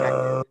dinghy.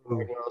 Everyone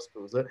else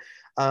calls it.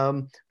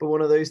 But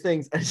one of those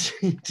things, and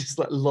she just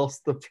like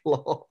lost the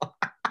plot.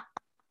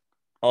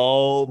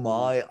 Oh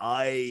my!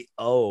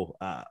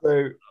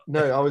 So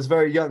no, I was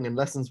very young, and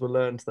lessons were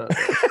learned that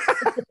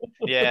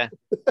day.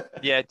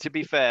 yeah. To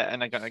be fair,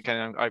 and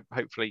again, I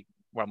hopefully,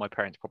 well, my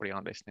parents probably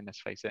aren't listening. Let's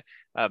face it.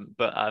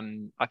 But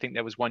I think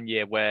there was one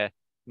year where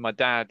my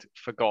dad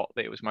forgot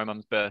that it was my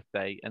mum's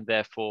birthday, and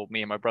therefore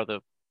me and my brother,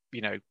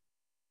 you know,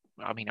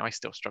 I mean, I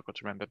still struggle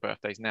to remember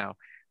birthdays now,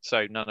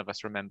 so none of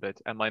us remembered.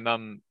 And my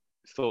mum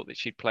thought that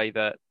she'd play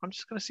the "I'm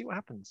just going to see what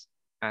happens,"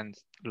 and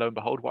lo and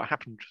behold, what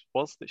happened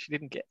was that she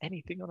didn't get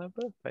anything on her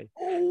birthday.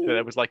 So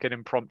there was like an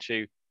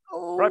impromptu,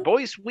 right,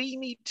 boys, we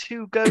need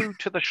to go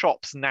to the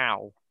shops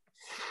now.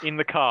 In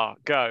the car,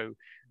 go.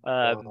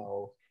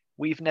 Wow.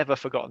 We've never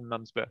forgotten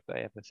Mum's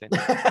birthday ever since.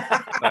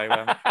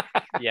 So,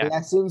 yeah,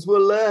 lessons were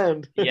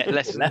learned. Yeah,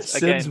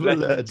 lessons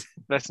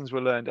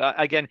were learned.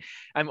 Again,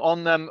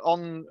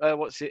 on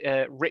what's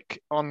it?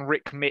 Rick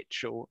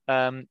Mitchell.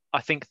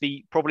 I think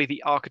probably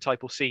the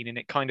archetypal scene, and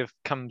it kind of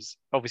comes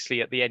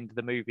obviously at the end of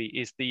the movie,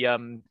 is the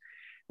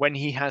when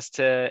he has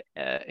to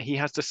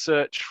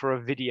search for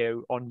a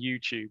video on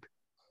YouTube.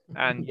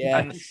 And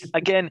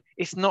again,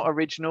 it's not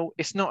original.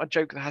 It's not a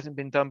joke that hasn't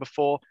been done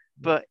before,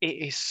 but it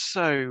is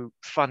so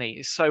funny.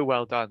 It's so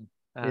well done.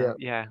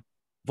 Yeah.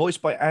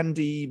 Voiced by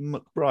Andy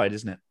McBride,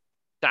 isn't it?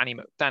 Danny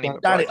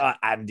McBride.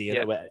 Andy.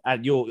 Yeah.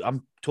 And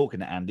I'm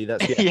talking to Andy.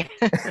 That's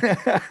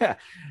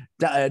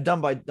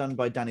done by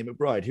Danny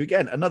McBride, who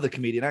again another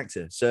comedian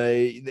actor.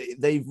 So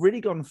they've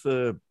really gone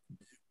for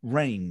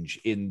range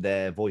in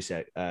their voice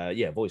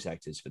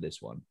actors for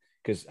this one,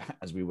 because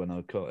as we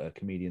know,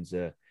 comedians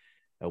are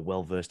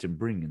well versed in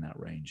bringing that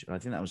range, and I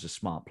think that was a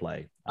smart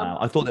play.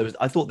 I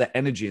thought their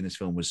energy in this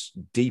film was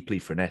deeply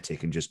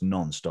frenetic and just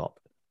non-stop.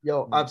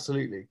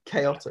 Absolutely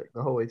chaotic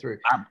the whole way through.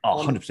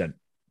 100%.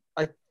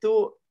 I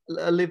thought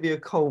Olivia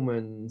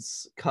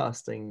Colman's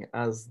casting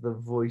as the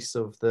voice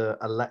of the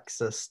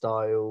Alexa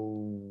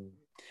style.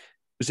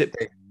 Was it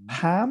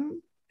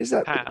Pam? Is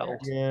that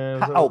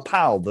Pal?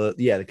 Pal.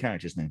 The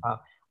character's name. I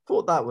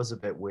thought that was a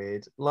bit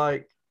weird.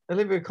 Like,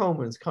 Olivia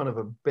Colman's kind of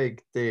a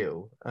big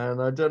deal,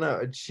 and I don't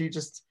know, she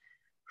just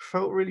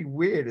felt really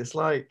weird. It's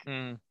like,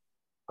 I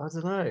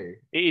don't know.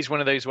 It is one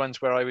of those ones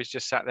where I was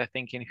just sat there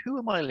thinking, who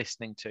am I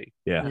listening to?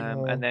 Yeah.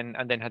 And then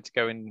had to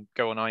go on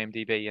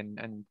IMDb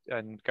and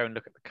go and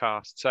look at the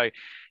cast. So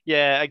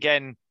yeah,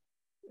 again,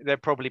 they're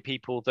probably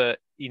people that,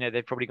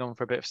 they've probably gone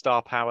for a bit of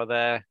star power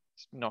there.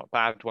 it's not a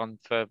bad one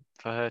for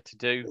her to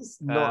do.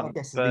 It's not, I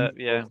guess, but it's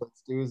yeah. to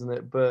do, isn't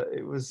it? But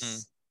it Mm.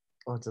 was,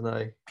 I don't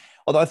know.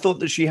 Although I thought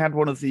that she had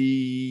one of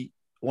the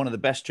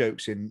best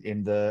jokes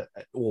in the,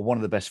 or one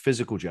of the best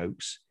physical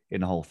jokes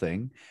in the whole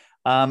thing,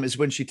 is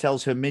when she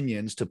tells her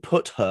minions to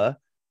put her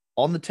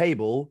on the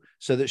table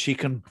so that she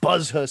can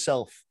buzz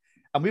herself.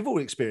 And we've all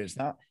experienced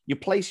that. You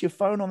place your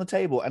phone on the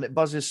table and it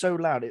buzzes so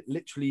loud, it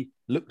literally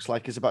looks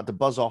like it's about to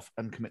buzz off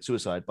and commit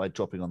suicide by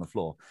dropping on the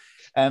floor.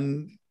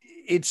 And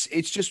it's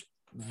just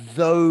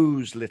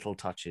those little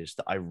touches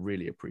that I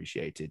really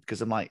appreciated,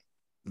 because I'm like,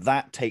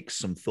 that takes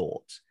some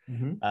thought.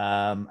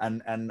 Mm-hmm.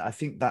 And I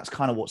think that's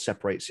kind of what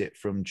separates it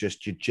from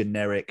just your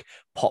generic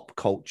pop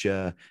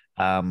culture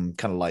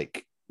kind of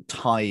like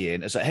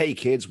tie-in. It's like, hey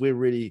kids, we're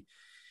really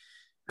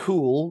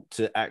cool,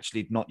 to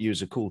actually not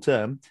use a cool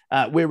term.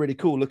 We're really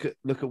cool. Look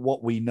at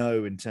what we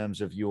know in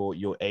terms of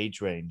your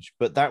age range.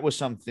 But that was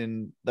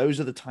something. Those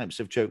are the types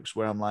of jokes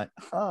where I'm like,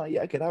 oh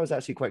yeah, okay, that was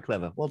actually quite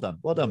clever. Well done,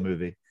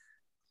 movie.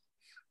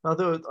 I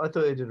thought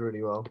they did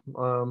really well.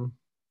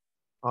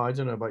 I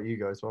don't know about you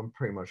guys, but I'm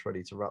pretty much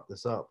ready to wrap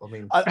this up. I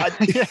mean,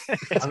 it's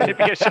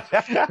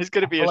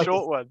going to be a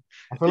short one.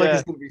 I feel like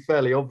it's going to be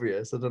fairly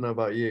obvious. I don't know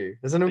about you.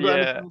 Has anyone got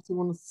anything else you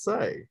want to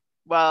say?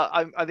 Well,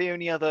 I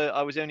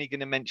was only going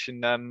to mention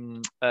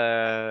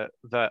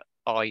that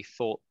I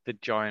thought the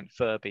giant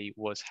Furby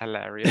was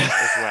hilarious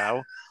as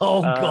well.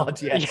 Oh God,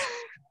 yes.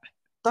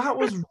 That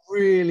was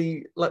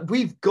really, like,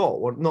 we've got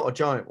one, not a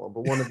giant one,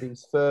 but one of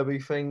these Furby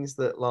things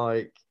that,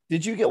 like.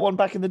 Did you get one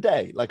back in the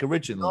day, like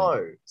originally?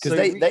 No,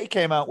 because they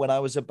came out when I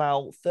was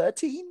about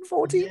 13,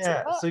 14.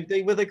 Yeah, so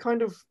they grew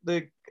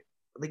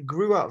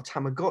out of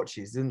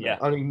Tamagotchis, didn't they?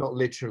 I mean, not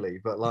literally,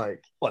 but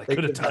like. Well, they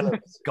could have done.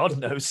 God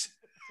knows.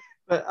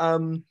 But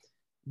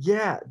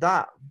yeah,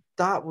 that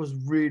was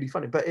really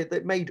funny. But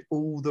it made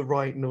all the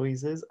right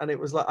noises, and it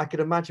was like I could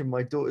imagine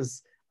my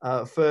daughter's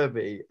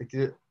Furby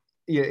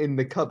in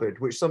the cupboard,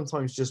 which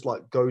sometimes just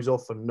like goes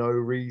off for no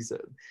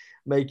reason,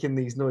 making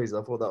these noises.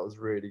 I thought that was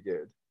really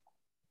good.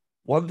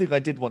 One thing I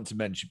did want to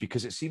mention,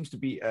 because it seems to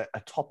be a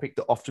topic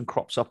that often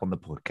crops up on the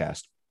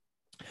podcast.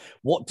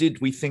 What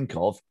did we think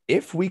of,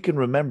 if we can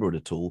remember it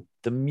at all,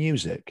 the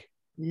music?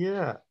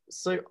 Yeah,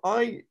 so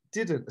I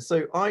didn't.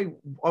 So I've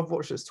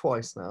watched this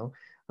twice now.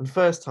 And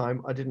first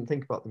time, I didn't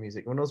think about the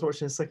music. When I was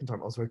watching the second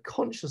time, I was very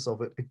conscious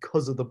of it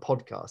because of the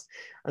podcast.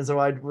 And so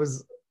I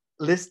was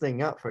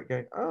listening out for it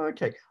going, oh,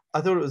 okay.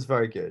 I thought it was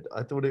very good.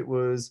 I thought it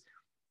was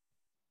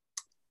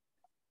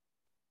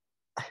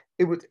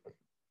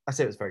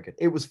very good.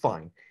 It was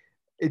fine.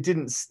 It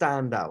didn't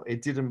stand out.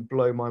 It didn't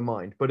blow my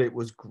mind, but it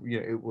was,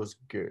 it was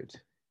good.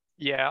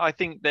 Yeah, I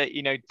think that,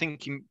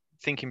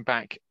 thinking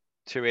back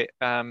to it,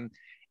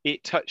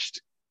 it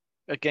touched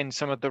again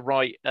some of the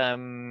right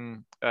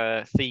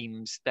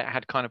themes that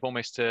had kind of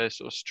almost a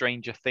sort of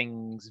Stranger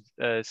Things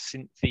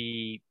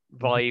synthy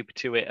vibe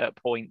to it at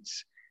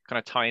points, kind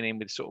of tying in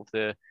with sort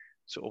of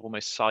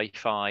almost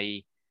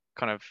sci-fi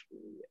kind of,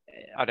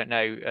 I don't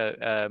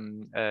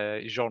know,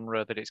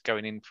 genre that it's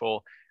going in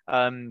for.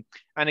 And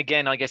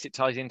again, I guess it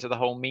ties into the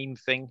whole meme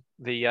thing.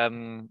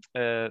 I'm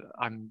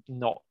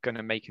not going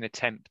to make an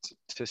attempt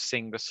to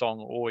sing the song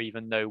or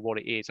even know what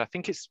it is. I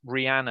think it's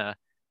Rihanna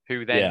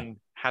who then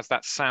has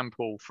that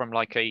sample from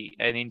like an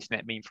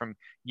internet meme from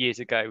years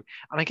ago.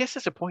 And I guess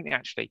there's a point,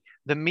 actually.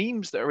 The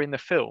memes that are in the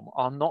film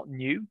are not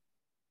new.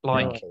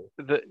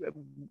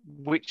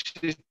 Which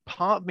is,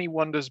 part of me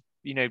wonders,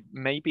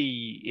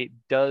 maybe it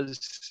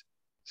does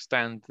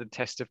stand the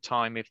test of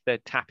time if they're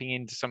tapping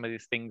into some of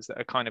these things that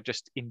are kind of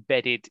just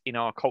embedded in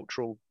our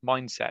cultural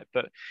mindset.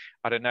 But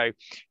I don't know.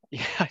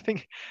 Yeah,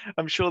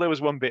 I'm sure there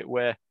was one bit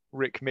where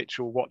Rick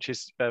Mitchell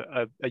watches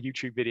a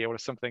YouTube video or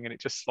something, and it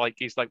just like,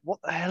 he's like, what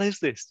the hell is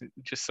this?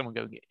 Just someone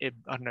going, I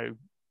don't know,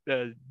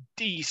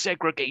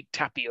 desegregate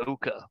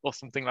tapioca or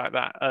something like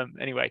that.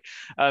 Anyway,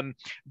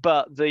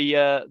 but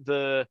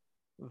the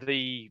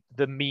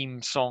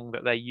meme song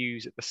that they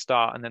use at the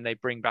start and then they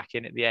bring back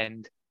in at the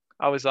end,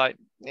 I was like,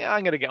 yeah,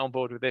 I'm going to get on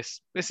board with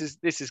this. This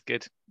is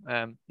good.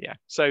 Yeah.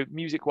 So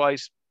music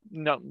wise,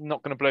 not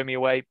going to blow me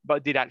away, but I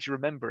did actually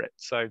remember it.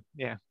 So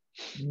yeah.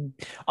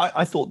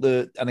 I thought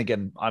and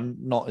again, I'm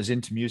not as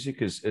into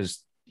music as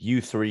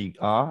you three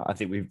are. I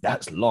think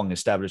that's long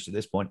established at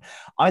this point.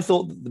 I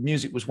thought that the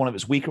music was one of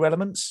its weaker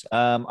elements.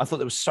 I thought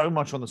there was so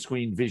much on the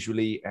screen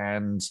visually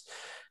and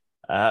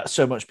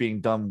so much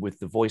being done with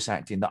the voice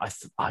acting that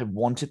I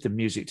wanted the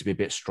music to be a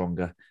bit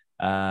stronger.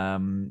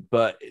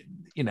 But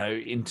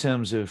in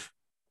terms of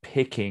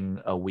picking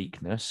a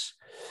weakness,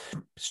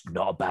 it's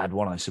not a bad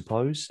one, I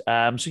suppose.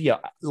 So yeah,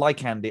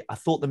 like Andy, I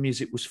thought the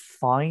music was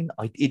fine.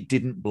 It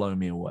didn't blow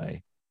me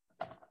away.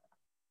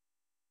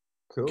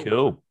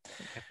 Cool.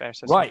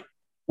 Right.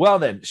 Well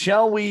then,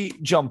 shall we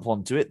jump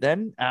onto it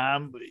then?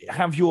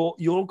 Have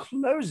your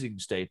closing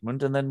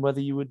statement, and then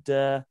whether you'd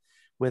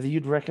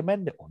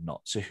recommend it or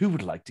not. So who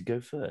would like to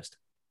go first?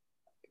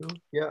 Cool.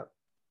 Yeah.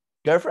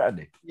 Go for it,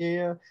 Andy.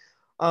 Yeah.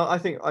 I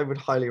think I would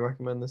highly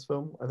recommend this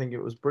film. I think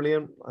it was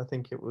brilliant. I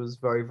think it was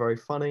very, very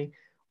funny.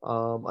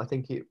 I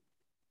think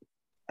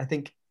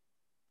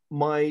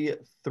My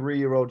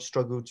 3-year-old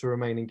struggled to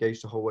remain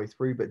engaged the whole way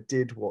through, but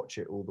did watch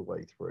it all the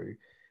way through.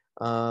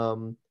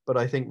 But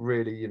I think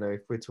really, you know,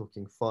 if we're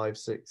talking 5,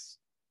 6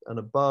 and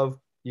above,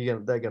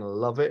 they're gonna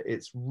love it.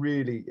 It's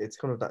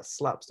kind of that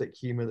slapstick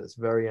humor that's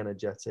very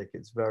energetic.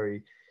 It's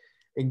very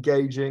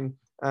engaging,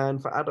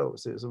 and for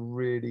adults, it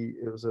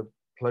was a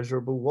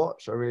pleasurable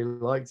watch. I really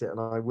liked it, and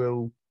I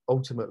will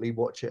ultimately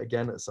watch it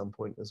again at some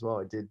point as well.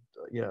 I did,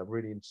 yeah,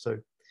 really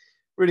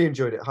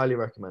enjoyed it. Highly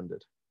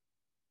recommended.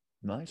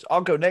 Nice.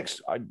 I'll go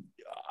next.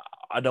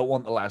 I don't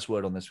want the last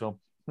word on this film.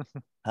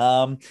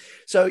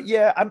 So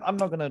yeah, I'm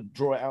not going to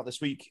draw it out this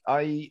week.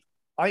 I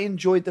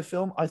enjoyed the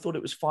film. I thought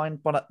it was fine,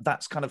 but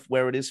that's kind of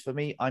where it is for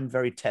me. I'm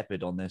very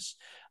tepid on this.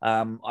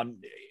 I'm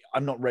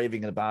not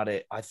raving about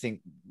it. I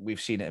think we've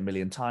seen it a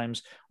million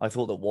times. I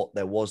thought that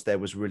what there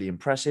was really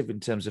impressive in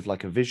terms of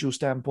like a visual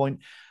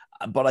standpoint,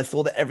 but I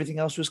thought that everything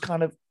else was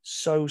kind of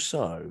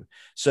so-so.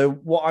 So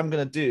what I'm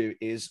going to do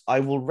is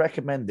I will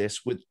recommend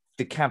this with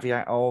the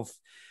caveat of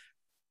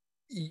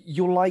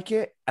you'll like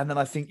it, and then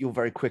I think you'll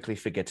very quickly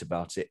forget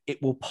about it. It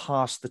will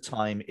pass the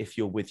time if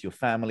you're with your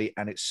family,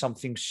 and it's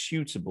something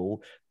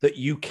suitable that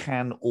you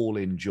can all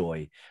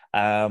enjoy.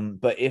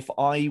 But if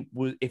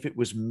it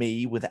was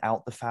me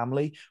without the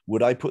family,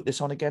 would I put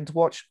this on again to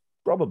watch?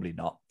 Probably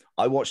not.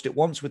 I watched it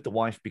once with the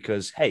wife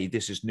because, hey,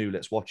 this is new,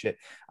 let's watch it.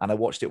 And I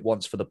watched it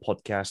once for the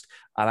podcast,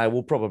 and I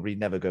will probably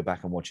never go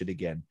back and watch it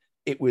again.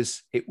 It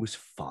was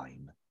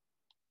fine.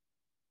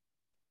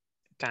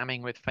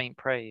 Damning with faint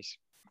praise.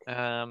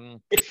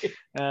 I'm do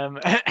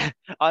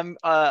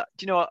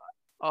you know what,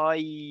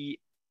 I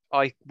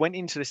went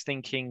into this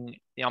thinking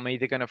I'm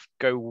either going to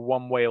go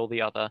one way or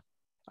the other,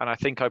 and I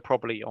think I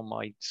probably, on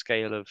my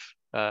scale of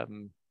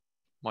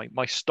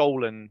my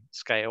stolen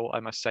scale,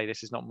 I must say,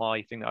 this is not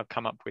my thing that I've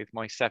come up with,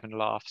 my 7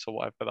 laughs or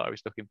whatever that I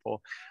was looking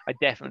for. I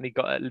definitely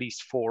got at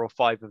least 4 or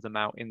 5 of them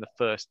out in the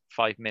first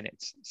 5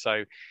 minutes.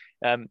 So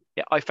yeah,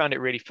 I found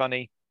it really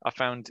funny. I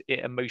found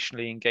it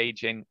emotionally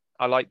engaging.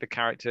 I like the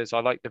characters.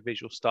 I like the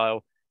visual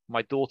style.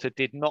 My daughter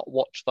did not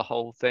watch the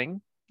whole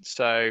thing,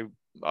 so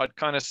I'd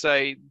kind of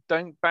say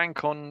don't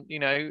bank on, you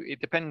know, it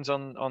depends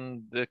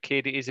on the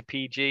kid. It is a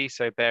PG,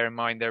 so bear in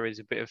mind there is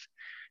a bit of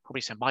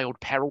probably some mild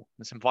peril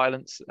and some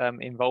violence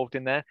involved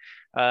in there.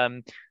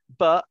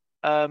 But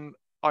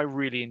I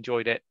really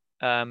enjoyed it,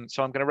 so I'm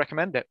going to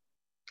recommend it.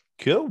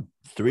 Cool.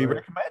 3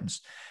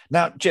 recommends.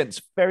 Now,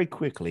 gents, very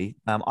quickly,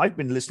 I've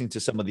been listening to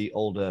some of the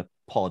older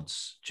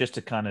pods just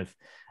to kind of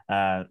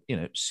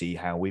see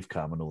how we've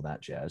come and all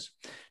that jazz.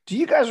 Do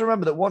you guys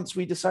remember that once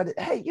we decided,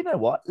 hey, you know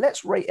what?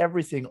 Let's rate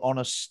everything on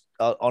a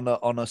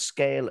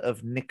scale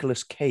of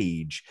Nicolas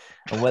Cage,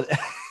 and whether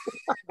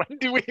when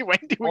do we decide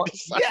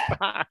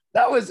that?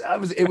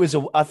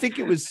 I think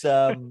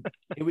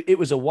it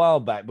was a while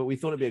back, but we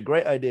thought it'd be a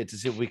great idea to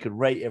see if we could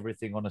rate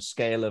everything on a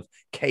scale of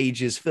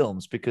Cage's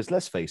films, because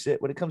let's face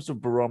it, when it comes to a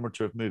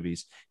barometer of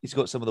movies, he's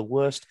got some of the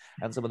worst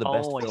and some of the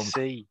best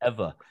films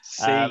ever.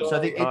 So I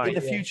think in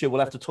the future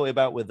we'll have to toy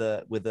about with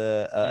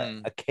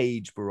a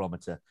Cage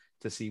barometer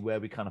to see where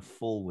we kind of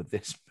fall with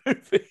this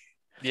movie.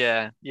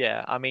 Yeah.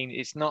 I mean,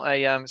 it's not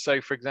a so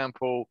for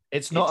example,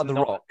 it's not The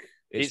Rock.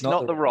 It's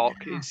not The Rock.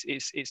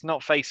 It's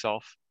not Face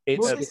Off.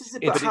 But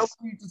how do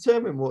you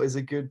determine what is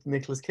a good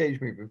Nicolas Cage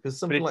movie? Because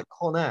something like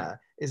Con Air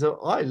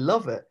I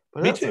love it.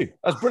 But me too.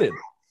 That's brilliant.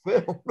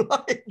 Film.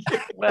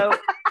 Well,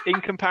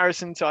 in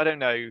comparison to, I don't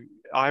know,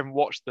 I haven't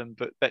watched them,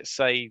 but let's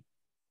say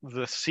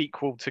the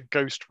sequel to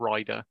Ghost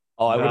Rider.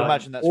 Oh, I would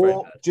imagine that's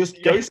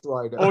just Ghost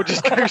Rider. Or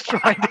just Ghost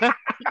Rider.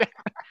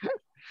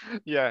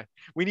 Yeah,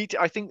 we need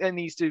to. I think there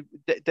needs to,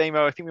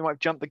 Damo. I think we might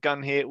jump the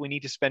gun here. We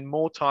need to spend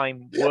more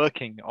time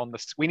working on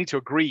this. We need to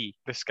agree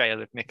the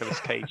scale of Nicolas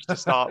Cage to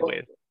start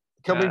with.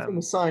 Coming from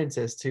a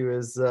scientist who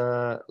has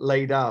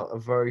laid out a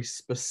very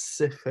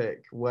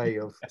specific way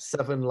of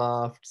 7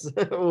 laughs,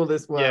 all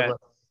this. Whatever.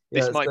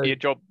 Yeah, this might be a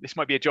job. This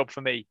might be a job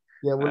for me.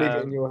 Yeah, we'll leave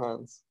it in your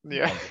hands.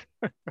 Yeah.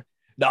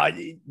 No,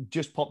 it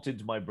just popped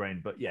into my brain,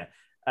 but yeah.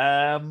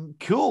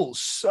 Cool.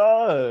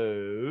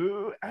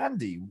 So,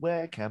 Andy,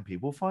 where can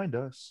people find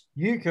us?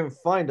 You can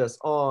find us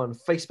on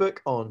Facebook,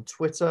 on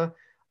Twitter.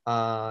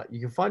 You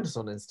can find us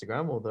on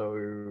Instagram, although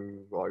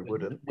I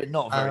wouldn't. We're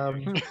not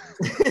very.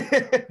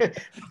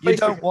 You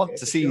don't want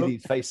to see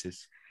these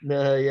faces.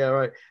 No, yeah,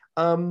 right.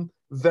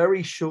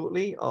 Very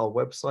shortly, our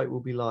website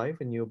will be live,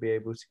 and you'll be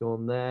able to go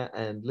on there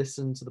and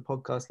listen to the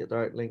podcast, get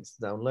direct links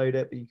to download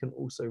it. But you can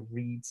also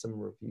read some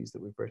reviews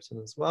that we've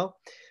written as well.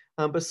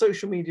 But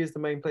social media is the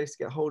main place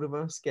to get hold of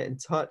us. Get in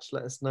touch.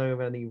 Let us know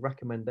of any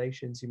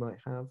recommendations you might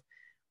have,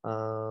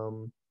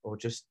 or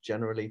just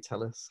generally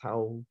tell us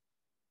how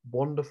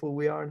wonderful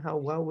we are and how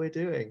well we're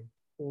doing,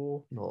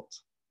 or not.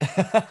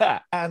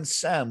 And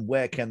Sam,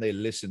 where can they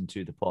listen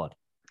to the pod?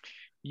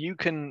 You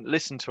can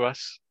listen to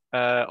us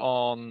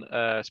on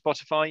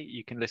Spotify.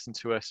 You can listen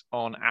to us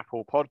on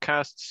Apple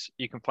Podcasts.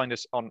 You can find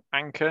us on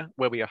Anchor,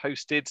 where we are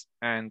hosted,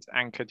 and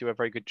Anchor do a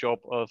very good job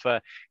of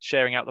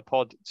sharing out the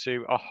pod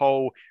to a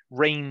whole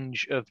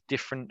range of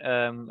different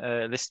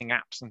listening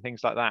apps and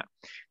things like that.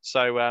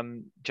 So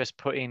just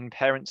put in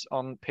Parents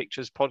on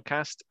Pictures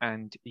podcast,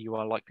 and you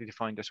are likely to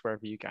find us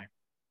wherever you go.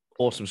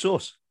 Awesome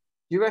sauce.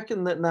 Do you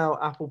reckon that now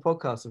Apple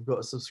Podcasts have got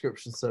a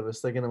subscription service,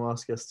 they're going to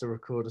ask us to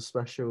record a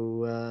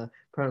special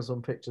Parents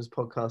on Pictures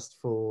podcast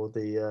for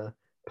the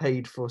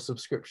paid for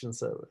subscription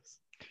service?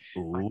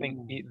 I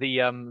think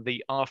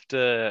the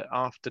after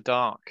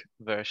dark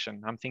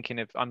version. I'm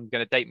going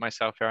to date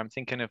myself here. I'm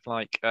thinking of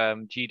like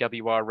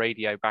GWR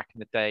Radio back in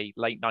the day,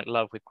 Late Night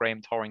Love with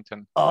Graham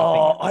Torrington.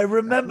 Oh, I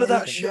remember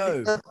that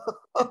show.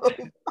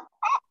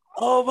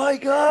 Oh my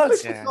God.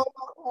 Yeah.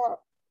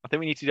 I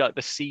think we need to do like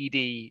the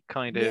CD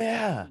kind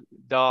of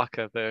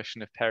darker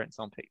version of Parents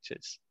on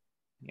Pictures.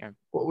 Yeah.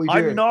 What are we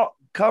doing? I'm not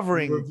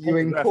covering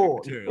reviewing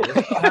porn.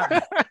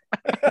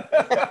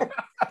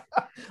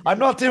 I'm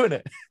not doing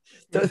it.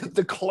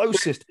 The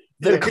closest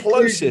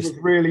was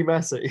really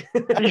messy.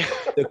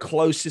 The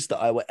closest that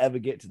I will ever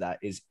get to that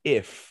is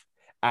if,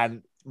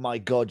 and my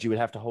God, you would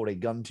have to hold a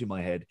gun to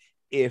my head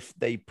if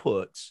they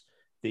put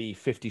the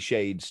 50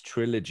 Shades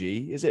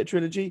trilogy. Is it a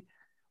trilogy?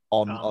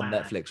 On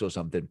Netflix or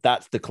something.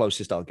 That's the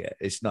closest I'll get.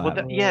 It's not. Well,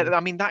 I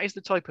mean, that is the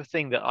type of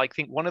thing that I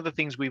think one of the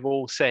things we've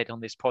all said on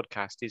this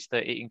podcast is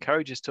that it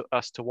encourages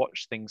us to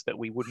watch things that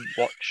we wouldn't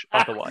watch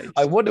otherwise.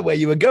 I wonder where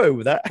you were going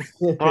with that.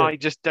 I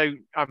just don't.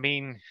 I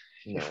mean,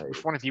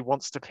 if one of you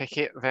wants to pick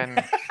it, then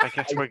I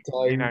guess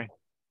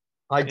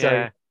I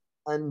don't.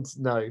 And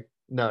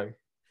no.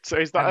 So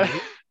is that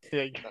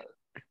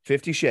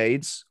 50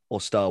 Shades or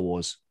Star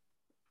Wars?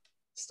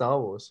 Star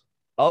Wars.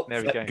 Oh,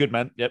 there we go. Good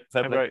man. Yep.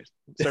 Right.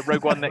 So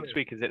Rogue One next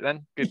week, is it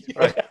then? Good.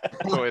 Right.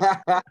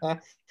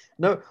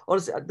 No,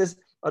 honestly,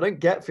 I don't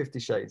get 50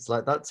 Shades.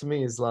 Like that to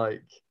me is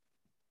like.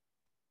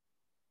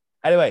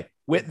 Anyway,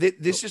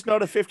 this is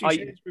not a 50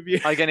 Shades review.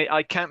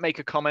 I can't make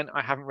a comment.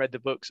 I haven't read the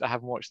books. I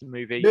haven't watched the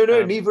movie.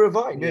 No, neither have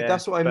I. No,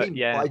 that's what I mean.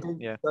 Yeah, I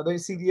don't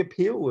see the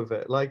appeal with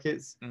it. Like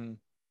it's.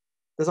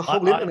 There's a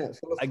whole internet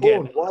full of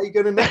porn. Why are you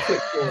going to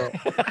Netflix for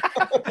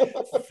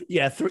it?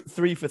 Yeah,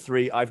 3 for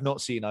 3. I've not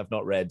seen, I've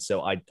not read,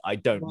 so I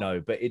don't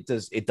know, but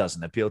it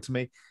doesn't appeal to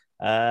me.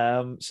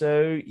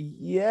 So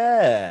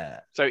yeah.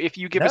 So if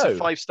you give us a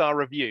 5-star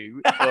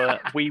review,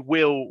 we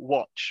will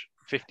watch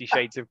 50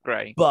 Shades of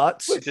Grey.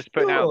 But just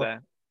put it out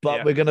there.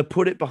 But we're going to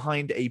put it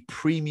behind a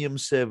premium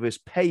service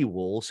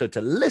paywall. So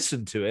to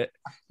listen to it,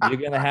 you're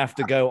going to have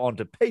to go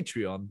onto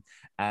Patreon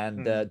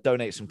and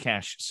donate some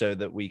cash so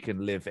that we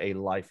can live a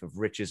life of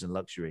riches and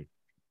luxury.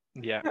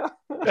 Yeah.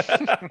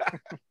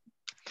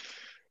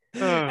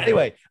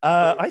 Anyway,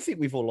 I think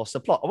we've all lost the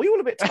plot. Are we all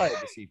a bit tired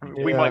this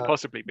evening? We might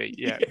possibly be,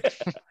 yeah.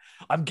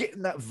 I'm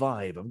getting that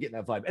vibe.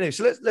 Anyway,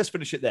 so let's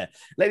finish it there.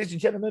 Ladies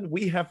and gentlemen,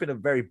 we have been a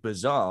very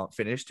bizarre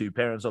finish to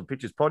Parents on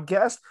Pictures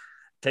podcast.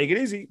 Take it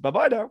easy.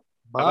 Bye-bye now.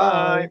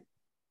 Bye.